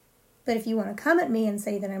 But if you want to come at me and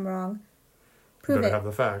say that I'm wrong, prove it. Have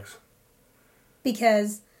the facts.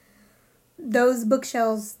 Because those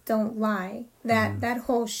bookshelves don't lie. That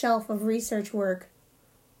whole shelf of research work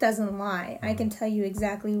doesn't lie. I can tell you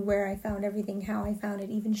exactly where I found everything, how I found it,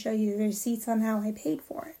 even show you the receipts on how I paid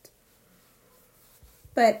for it.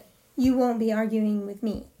 But you won't be arguing with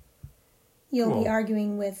me. You'll be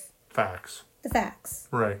arguing with facts. The facts.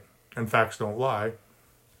 Right. And facts don't lie.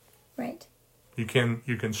 Right. You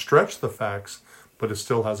can stretch the facts, but it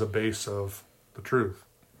still has a base of the truth.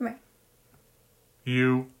 Right.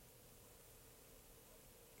 We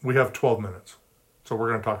have 12 minutes. So we're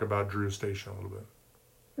going to talk about Drew Station a little bit.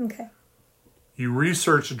 Okay. You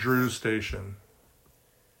research Drew Station.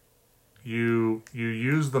 You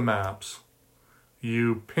use the maps.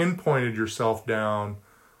 You pinpointed yourself down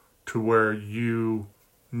to where you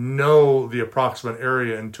know the approximate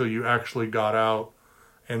area until you actually got out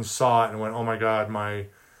and saw it and went, oh my God, my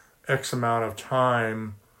X amount of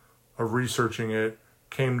time of researching it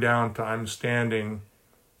came down to I'm standing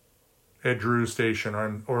at Drew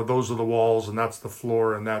Station, or those are the walls and that's the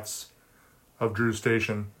floor and that's of Drew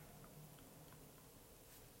Station.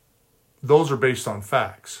 Those are based on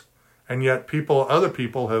facts. And yet other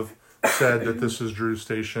people have said that this is Drew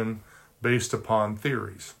Station based upon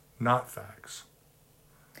theories, not facts.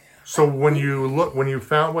 So when you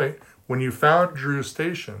found Drew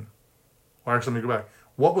Station, Or actually, let me go back.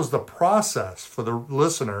 What was the process for the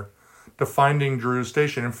listener to finding Drew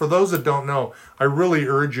Station? And for those that don't know, I really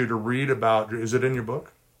urge you to read about, is it in your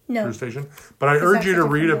book? No. Drew Station? But I urge you to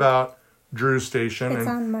read about Drew Station. It's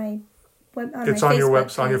on my it's on your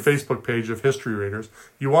website, on your Facebook page of History Raiders.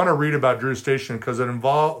 You want to read about Drew Station because it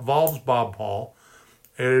involves Bob Paul.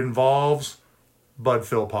 It involves Bud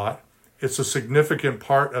Philpott. It's a significant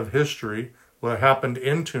part of history, what happened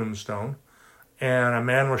in Tombstone. And a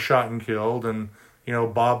man was shot and killed. And,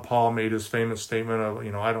 Bob Paul made his famous statement of,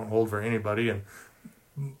 I don't hold for anybody. And,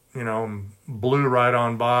 blew right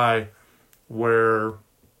on by where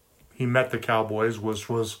he met the Cowboys, which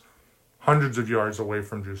was hundreds of yards away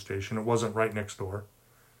from Drew Station. It wasn't right next door.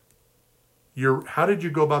 How did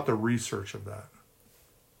you go about the research of that?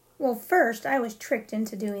 Well, first, I was tricked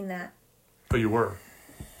into doing that. Oh, you were?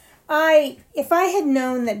 If I had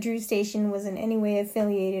known that Drew Station was in any way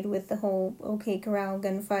affiliated with the whole OK Corral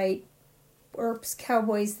gunfight, Earps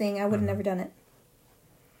Cowboys thing, I would have never done it.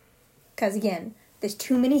 Because, again, there's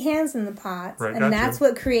too many hands in the pot, right, and that's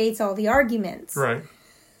what creates all the arguments. Right.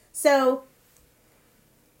 So,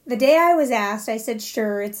 the day I was asked, I said,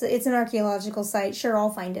 sure, it's an archaeological site. Sure, I'll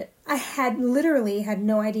find it. I literally had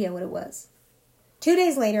no idea what it was. 2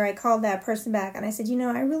 days later, I called that person back, and I said,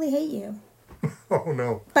 I really hate you. Oh,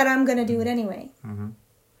 no. But I'm going to do it anyway. Mm-hmm.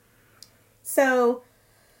 So,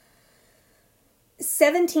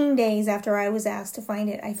 17 days after I was asked to find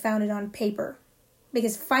it, I found it on paper.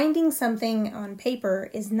 Because finding something on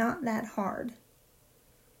paper is not that hard.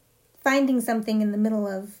 Finding something in the middle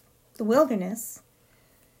of the wilderness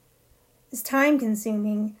is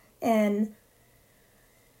time-consuming and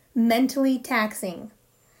mentally taxing.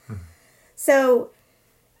 So,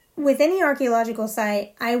 with any archaeological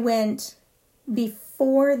site, I went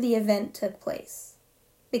before the event took place.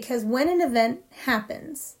 Because when an event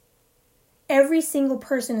happens, every single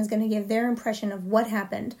person is going to give their impression of what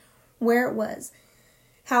happened, where it was,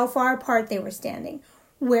 how far apart they were standing,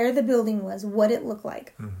 where the building was, what it looked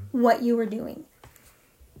like, what you were doing.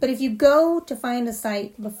 But if you go to find a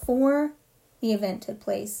site before the event took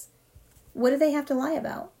place, what do they have to lie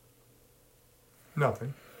about?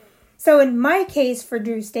 Nothing. So in my case for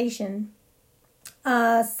Drew Station,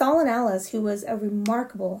 Solon Alice, who was a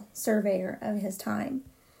remarkable surveyor of his time,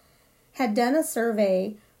 had done a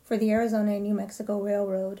survey for the Arizona and New Mexico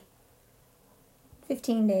Railroad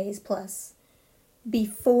 15 days plus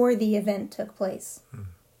before the event took place.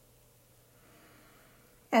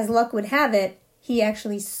 As luck would have it, he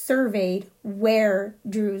actually surveyed where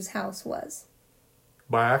Drew's house was.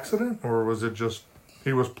 By accident? Or was it just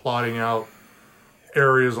he was plotting out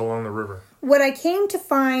areas along the river? What I came to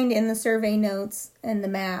find in the survey notes and the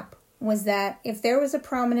map was that if there was a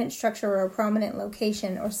prominent structure or a prominent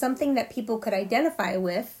location or something that people could identify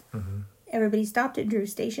with, everybody stopped at Drew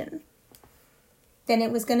Station. Then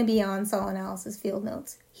it was going to be on Solon Alice's field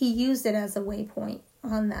notes. He used it as a waypoint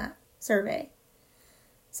on that survey.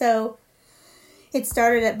 So it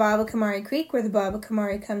started at Baba Kamari Creek, where the Baba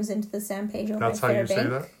Kamari comes into the San Pedro. That's how you say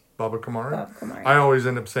that? Baba Kamari? Baba Kamari. I always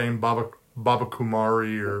end up saying Baba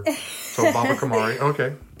Kumari or so Baba Kamari.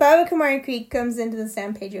 Okay. Baba Kamari Creek comes into the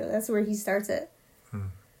San Pedro. That's where he starts it.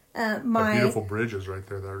 Beautiful bridges right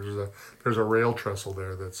there. There's a rail trestle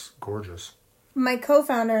there that's gorgeous. My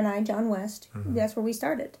co-founder and I, John West, that's where we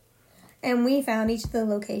started. And we found each of the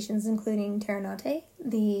locations, including Terranate,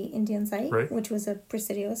 the Indian site, right, which was a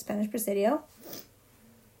presidio, Spanish presidio.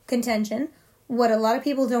 Contention. What a lot of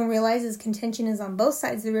people don't realize is contention is on both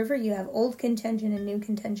sides of the river. You have old contention and new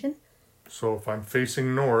contention. So if I'm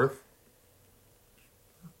facing north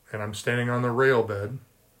and I'm standing on the rail bed.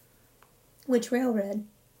 Which railroad?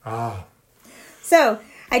 Ah. So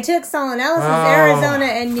I took Solon Alice's Arizona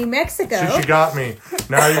and New Mexico. She got me.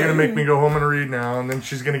 Now you're going to make me go home and read now, and then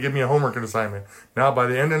she's going to give me a homework assignment. Now by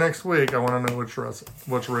the end of next week, I want to know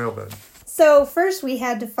which rail bed. So first we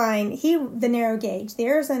had to find the narrow gauge. The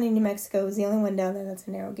Arizona and New Mexico is the only one down there that's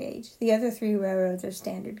a narrow gauge. The other three railroads are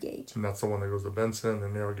standard gauge. And that's the one that goes to Benson, and the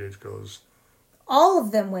narrow gauge goes... All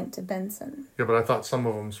of them went to Benson. Yeah, but I thought some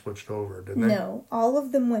of them switched over, didn't they? No, all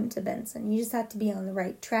of them went to Benson. You just had to be on the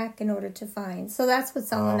right track in order to find. So that's what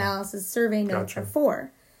Solon Alice's survey notes are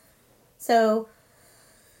for. So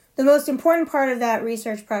the most important part of that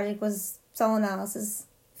research project was Solon Alice's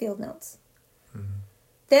field notes.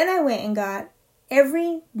 Then I went and got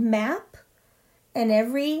every map and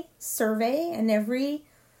every survey and every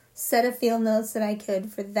set of field notes that I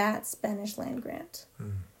could for that Spanish land grant,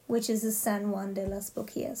 which is the San Juan de las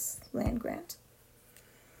Boquillas land grant.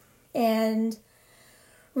 And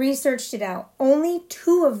researched it out. Only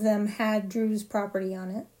 2 of them had Drew's property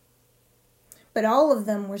on it, but all of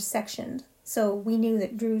them were sectioned. So we knew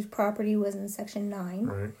that Drew's property was in Section 9.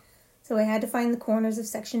 Right. So I had to find the corners of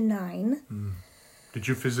Section 9. Did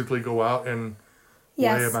you physically go out and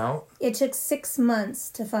Yes. lay them out? It took 6 months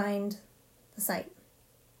to find the site.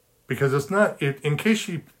 Because it's not, in case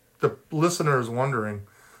the listener is wondering,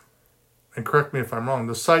 and correct me if I'm wrong,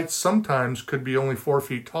 the sites sometimes could be only 4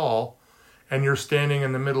 feet tall, and you're standing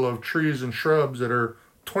in the middle of trees and shrubs that are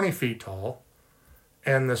 20 feet tall,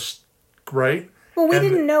 and right? Well, we And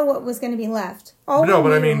didn't know what was going to be left. All no, we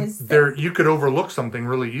but I knew mean, was there you could overlook something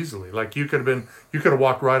really easily. Like you could have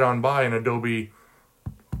walked right on by an Adobe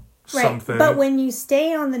something. Right. But when you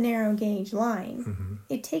stay on the narrow gauge line,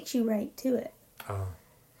 it takes you right to it. Oh.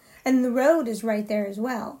 And the road is right there as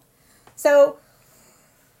well. So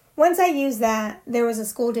once I used that, there was a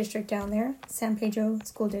school district down there, San Pedro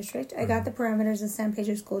School District. I got the parameters of San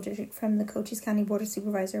Pedro School District from the Cochise County Board of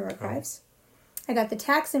Supervisor Archives. I got the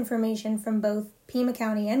tax information from both Pima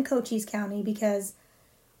County and Cochise County because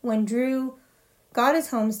when Drew got his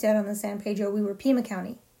homestead on the San Pedro, we were Pima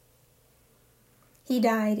County. He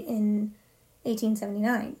died in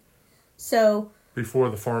 1879. So... Before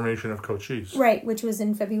the formation of Cochise. Right, which was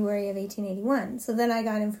in February of 1881. So then I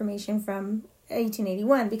got information from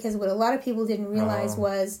 1881 because what a lot of people didn't realize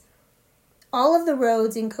was all of the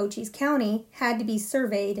roads in Cochise County had to be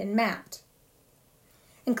surveyed and mapped,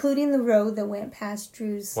 including the road that went past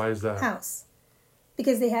Drew's Why is that? house.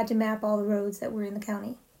 Because they had to map all the roads that were in the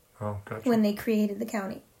county Oh, gotcha. when they created the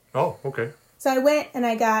county. Oh, okay. So I went and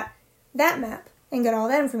I got that map and got all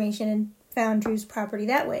that information and found Drew's property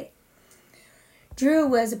that way. Drew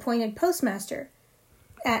was appointed postmaster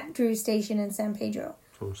at Drew's station in San Pedro.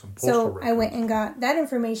 So some postal So records. I went and got that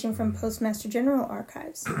information from Postmaster General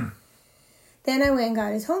Archives. Then I went and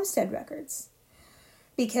got his homestead records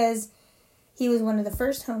because he was one of the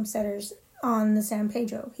first homesteaders on the San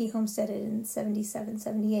Pedro. He homesteaded in 77,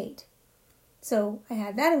 78. So I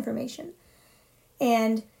had that information.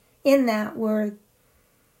 And in that were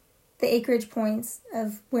the acreage points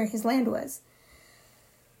of where his land was.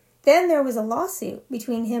 Then there was a lawsuit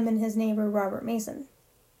between him and his neighbor, Robert Mason.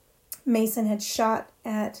 Mason had shot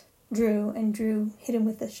at Drew, and Drew hit him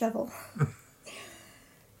with a shovel.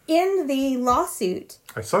 In the lawsuit...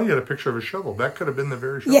 I saw you had a picture of a shovel. That could have been the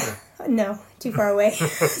very shovel. Yeah, no, too far away.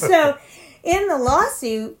 So, in the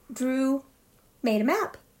lawsuit, Drew made a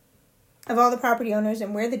map of all the property owners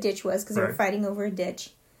and where the ditch was, because they were fighting over a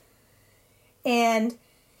ditch. And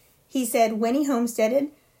he said when he homesteaded,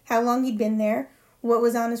 how long he'd been there, what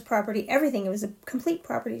was on his property, everything. It was a complete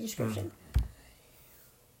property description.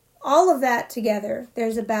 All of that together,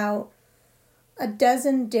 there's about a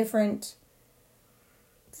dozen different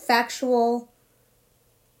factual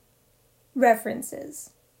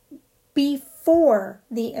references before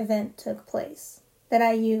the event took place that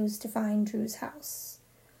I used to find Drew's house.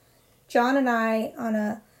 John and I, on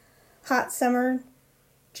a hot summer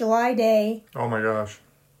July day, Oh my gosh.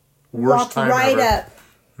 Worst walked time right ever. up.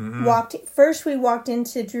 First we walked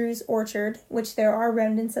into Drew's orchard, which there are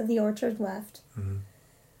remnants of the orchard left.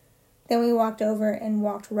 Then we walked over and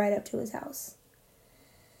walked right up to his house.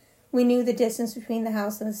 We knew the distance between the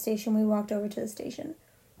house and the station. We walked over to the station.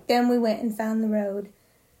 Then we went and found the road.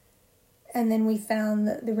 And then we found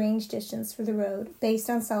the range distance for the road based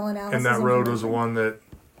on solid analysis. And that road was the one that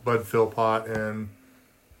Bud Philpott and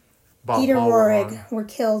Bob Peter Paul were Rohrig on. were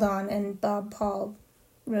killed on, and Bob Paul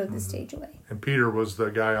rode the stage away. And Peter was the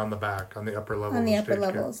guy on the back, on the upper level On of the the upper stage.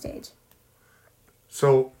 level of stage.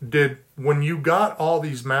 So when you got all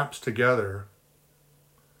these maps together,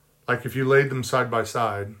 like if you laid them side by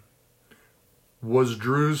side, was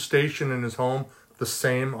Drew's station in his home the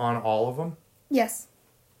same on all of them? Yes.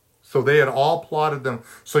 So they had all plotted them.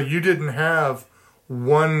 So you didn't have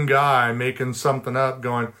one guy making something up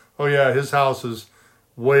going, oh yeah, his house is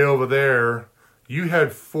way over there. You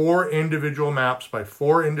had 4 individual maps by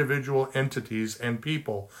 4 individual entities and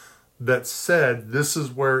people that said this is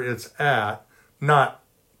where it's at. Not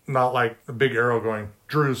like a big arrow going,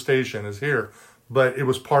 Drew's station is here. But it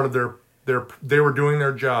was part of their they were doing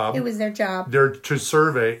their job. It was their job. They're to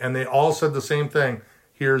survey, and they all said the same thing.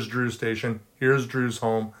 Here's Drew's station. Here's Drew's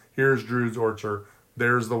home. Here's Drew's orchard.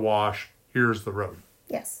 There's the wash. Here's the road.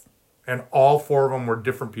 Yes. And all 4 of them were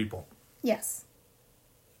different people. Yes.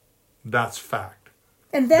 That's fact.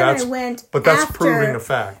 And then I went But that's after, proving a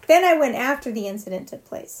fact. Then I went after the incident took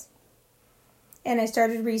place. And I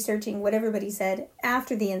started researching what everybody said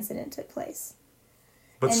after the incident took place.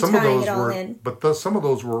 But and some of tying those it all were in. some of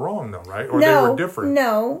those were wrong though, right? Or No, they were different.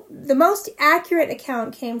 No. The most accurate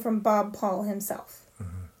account came from Bob Paul himself.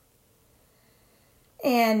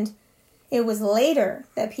 And It was later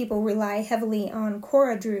that people rely heavily on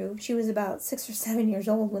Cora Drew. She was about 6 or 7 years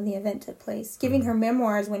old when the event took place, giving her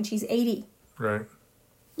memoirs when she's 80. Right.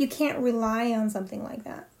 You can't rely on something like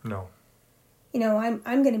that. No. You know,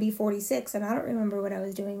 I'm going to be 46, and I don't remember what I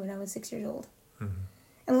was doing when I was 6 years old.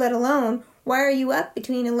 And let alone, why are you up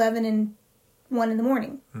between 11 and 1 in the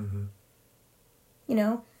morning? You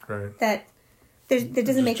know? Right. That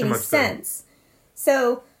doesn't make any sense.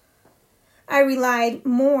 So I relied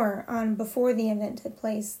more on before the event took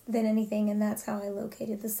place than anything, and that's how I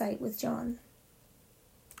located the site with John.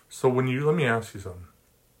 So let me ask you something.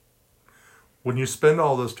 When you spend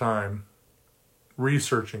all this time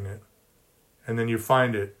researching it, and then you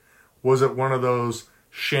find it, was it one of those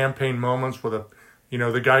champagne moments where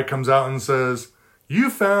the guy comes out and says, "You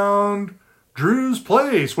found Drew's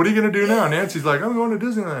place. What are you going to do now?" Nancy's like, "I'm going to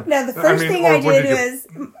Disneyland." No, the first thing I did was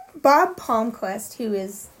Bob Palmquist, who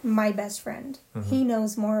is my best friend. He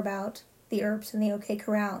knows more about the Earps and the OK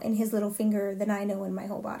Corral in his little finger than I know in my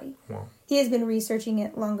whole body. Wow. He has been researching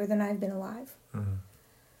it longer than I've been alive.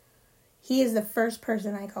 He is the first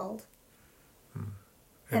person I called.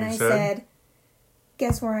 And I said,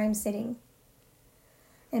 "Guess where I'm sitting?"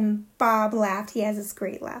 And Bob laughed. He has this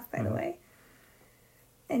great laugh, by the way.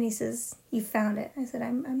 And he says, "You found it." I said,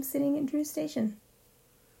 I'm sitting at Drew Station.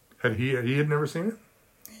 He had never seen it?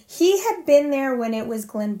 He had been there when it was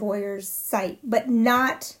Glenn Boyer's site, but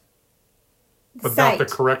not not the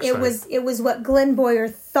correct site. It was what Glenn Boyer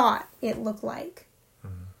thought it looked like,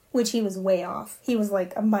 which he was way off. He was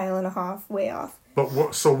like a mile and a half way off. But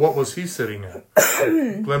what was he sitting at?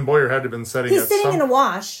 Glenn Boyer had to have been sitting He's sitting in a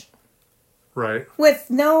wash. Right. With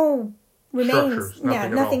no remains. Structures,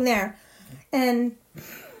 nothing there. And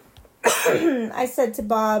I said to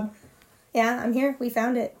Bob, "Yeah, I'm here. We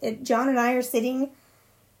found it. John and I are sitting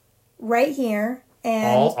right here."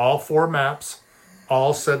 And all 4 maps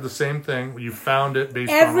all said the same thing. You found it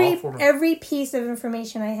based on all 4 maps. Every piece of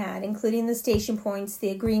information I had, including the station points, the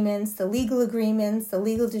agreements, the legal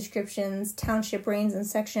descriptions, township reigns and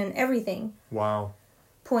section, everything. Wow.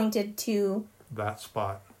 Pointed to that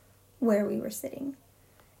spot where we were sitting.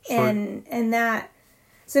 And that.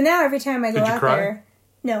 So now every time I go out there,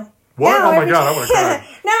 no. What? Oh my God, I want to cry.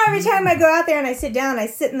 Now every time I go out there and I sit down, I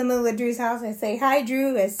sit in the middle of Drew's house. I say, "Hi,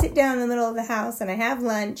 Drew." I sit down in the middle of the house and I have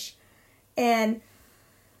lunch. And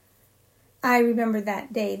I remember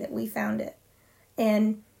that day that we found it.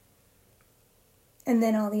 And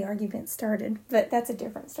then all the arguments started. But that's a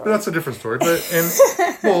different story.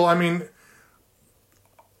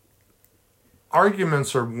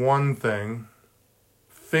 Arguments are one thing.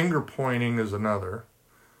 Finger pointing is another.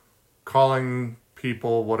 Calling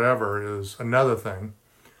people whatever is another thing.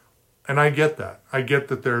 And I get that. I get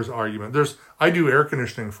that there's argument. I do air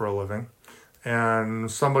conditioning for a living. And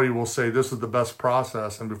somebody will say this is the best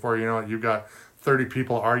process. And before you know it, you've got 30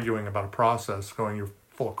 people arguing about a process going, "You're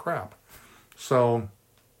full of crap." So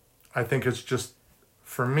I think it's just,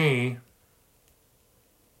 for me,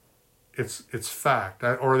 it's fact.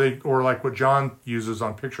 Or like what John uses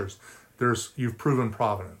on pictures. You've proven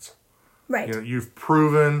provenance. Right. You've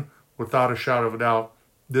proven without a shadow of a doubt,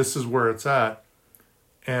 this is where it's at.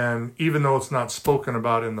 And even though it's not spoken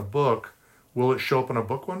about in the book, will it show up in a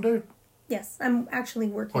book one day? Yes, I'm actually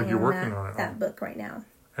working on that book right now.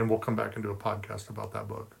 And we'll come back and do a podcast about that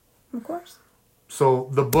book. Of course. So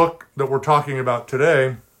the book that we're talking about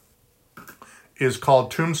today is called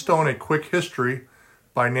Tombstone, A Quick History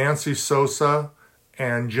by Nancy Sosa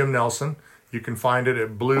and Jim Nelson. You can find it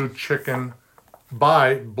at Blue Chicken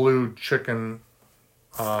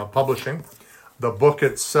Publishing. The book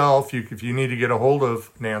itself, if you need to get a hold of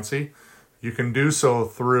Nancy, you can do so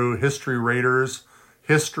through History Raiders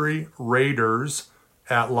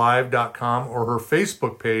at live.com or her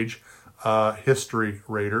Facebook page, History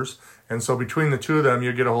Raiders. And so between the two of them,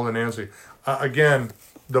 you get a hold of Nancy. Again,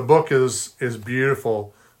 the book is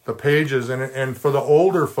beautiful. The pages, and for the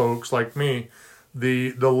older folks like me,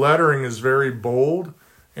 the lettering is very bold,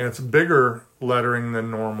 and it's bigger lettering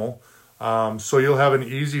than normal. So you'll have an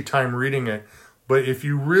easy time reading it. But if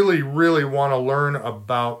you really, really want to learn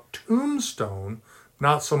about Tombstone,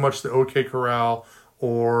 not so much the OK Corral,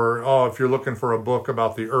 or, if you're looking for a book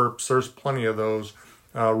about the Earps, there's plenty of those.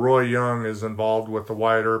 Roy Young is involved with the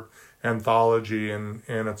Wyatt Earp anthology, and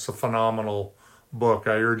it's a phenomenal book.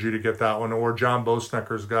 I urge you to get that one. Or John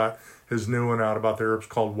Bosnecker's got his new one out about the Earps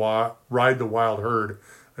called Ride the Wild Herd,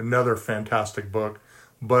 another fantastic book.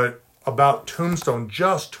 But about Tombstone,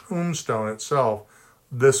 just Tombstone itself,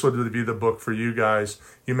 this would be the book for you guys,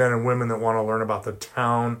 you men and women that want to learn about the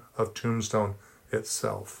town of Tombstone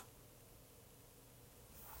itself.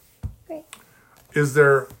 Great.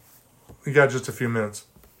 We got just a few minutes.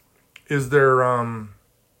 is there,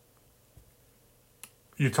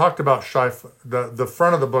 you talked about Schieffelin. The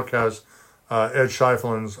front of the book has Ed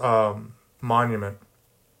Schieffelin's monument.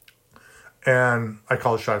 And I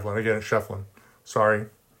call it Schieffelin. Again, it's Schieffelin. Sorry.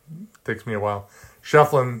 Takes me a while.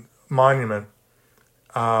 Schieffelin monument.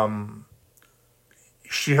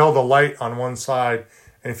 She held a light on one side.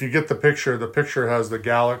 And if you get the picture has the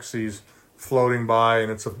galaxies floating by,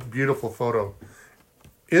 and it's a beautiful photo.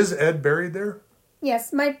 Is Ed buried there?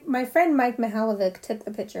 Yes, my friend Mike Mihalovic took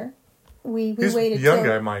the picture. We He's waited. Young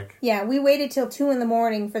guy, Mike. Yeah, we waited till 2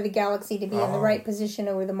 a.m. for the galaxy to be in the right position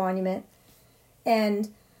over the monument, and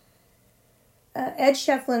Ed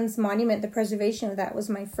Schieffelin's monument, the preservation of that was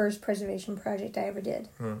my first preservation project I ever did.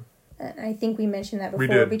 I think we mentioned that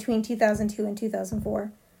before. Between 2002 and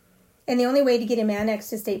 2004, and the only way to get him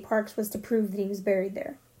annexed to state parks was to prove that he was buried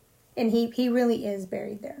there, and he really is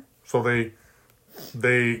buried there. So they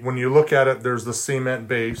when you look at it, there's the cement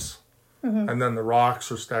base. And then the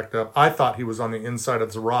rocks are stacked up. I thought he was on the inside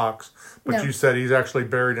of the rocks, but you said he's actually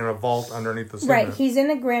buried in a vault underneath the cement. Right, he's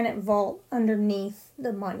in a granite vault underneath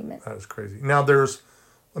the monument. That is crazy. Now let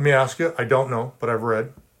me ask you, I don't know, but I've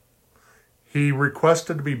read. He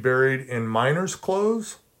requested to be buried in miner's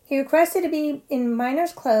clothes? He requested to be in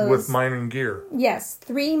miner's clothes. With mining gear? Yes,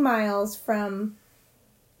 3 miles from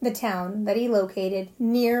the town that he located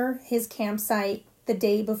near his campsite the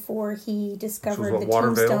day before he discovered the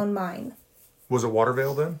Tombstone mine. Was it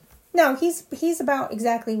Watervale then? No, he's about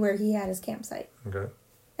exactly where he had his campsite. Okay.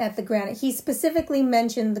 At the granite. He specifically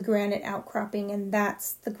mentioned the granite outcropping, and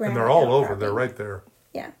that's the granite. And they're all over. They're right there.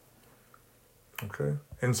 Yeah. Okay.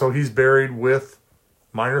 And so he's buried with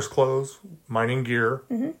miner's clothes, mining gear.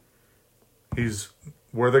 He's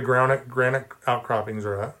where the granite outcroppings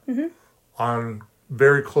are at. On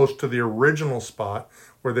very close to the original spot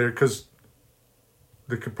where because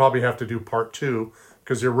they could probably have to do part 2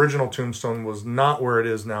 because the original tombstone was not where it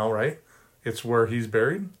is now, right? It's where he's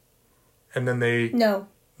buried. And then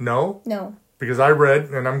No. Because I read,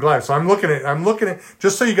 and I'm glad. So I'm looking at,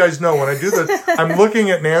 just so you guys know, when I do this, I'm looking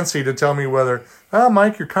at Nancy to tell me whether,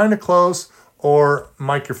 Mike, you're kind of close, or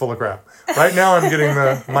Mike, you're full of crap. Right now I'm getting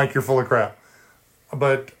the Mike, you're full of crap.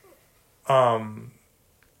 But the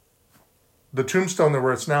tombstone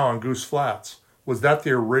where it's now on Goose Flats, was that the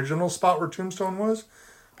original spot where Tombstone was?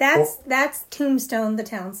 That's Tombstone, the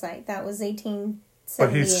town site. That was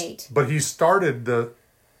 1878. But he started the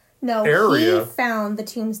area. He found the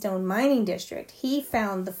Tombstone mining district. He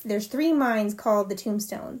found there's 3 mines called the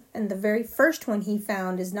Tombstone, and the very first one he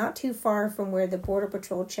found is not too far from where the Border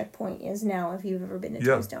Patrol checkpoint is now. If you've ever been to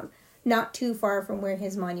Tombstone, not too far from where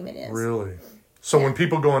his monument is. Really? So when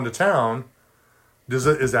people go into town,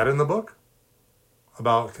 is that in the book?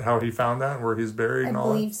 About how he found that, where he's buried and all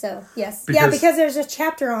that? I believe so, yes. Because there's a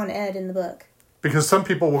chapter on Ed in the book. Because some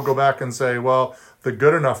people will go back and say, well, the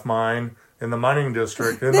Good Enough mine in the mining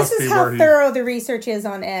district, this is how thorough the research is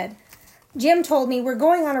on Ed. Jim told me, we're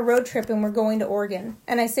going on a road trip and we're going to Oregon.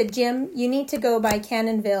 And I said, Jim, you need to go by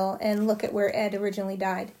Cannonville and look at where Ed originally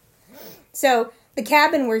died. So the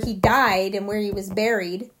cabin where he died and where he was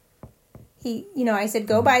buried, I said,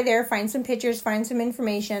 go by there, find some pictures, find some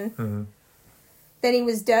information. Then he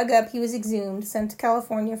was dug up, he was exhumed, sent to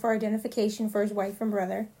California for identification for his wife and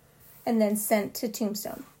brother, and then sent to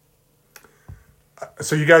Tombstone.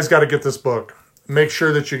 So you guys got to get this book. Make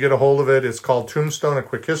sure that you get a hold of it. It's called Tombstone, A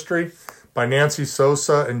Quick History by Nancy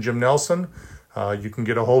Sosa and Jim Nelson. You can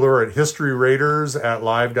get a hold of her at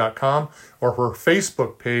historyraiders@live.com or her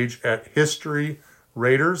Facebook page at History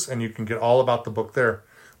Raiders, and you can get all about the book there.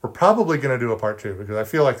 We're probably going to do a part 2 because I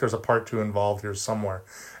feel like there's a part 2 involved here somewhere.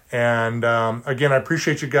 And again, I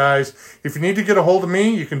appreciate you guys. If you need to get a hold of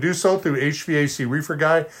me, you can do so through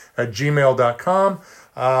hvacreeferguy@gmail.com.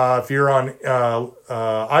 If you're on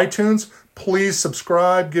iTunes, please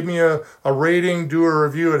subscribe. Give me a rating. Do a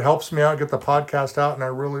review. It helps me out, get the podcast out. And I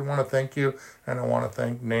really want to thank you. And I want to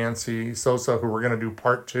thank Nancy Sosa, who we're going to do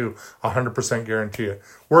part 2. 100% guarantee it.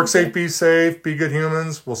 Work safe, be good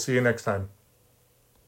humans. We'll see you next time.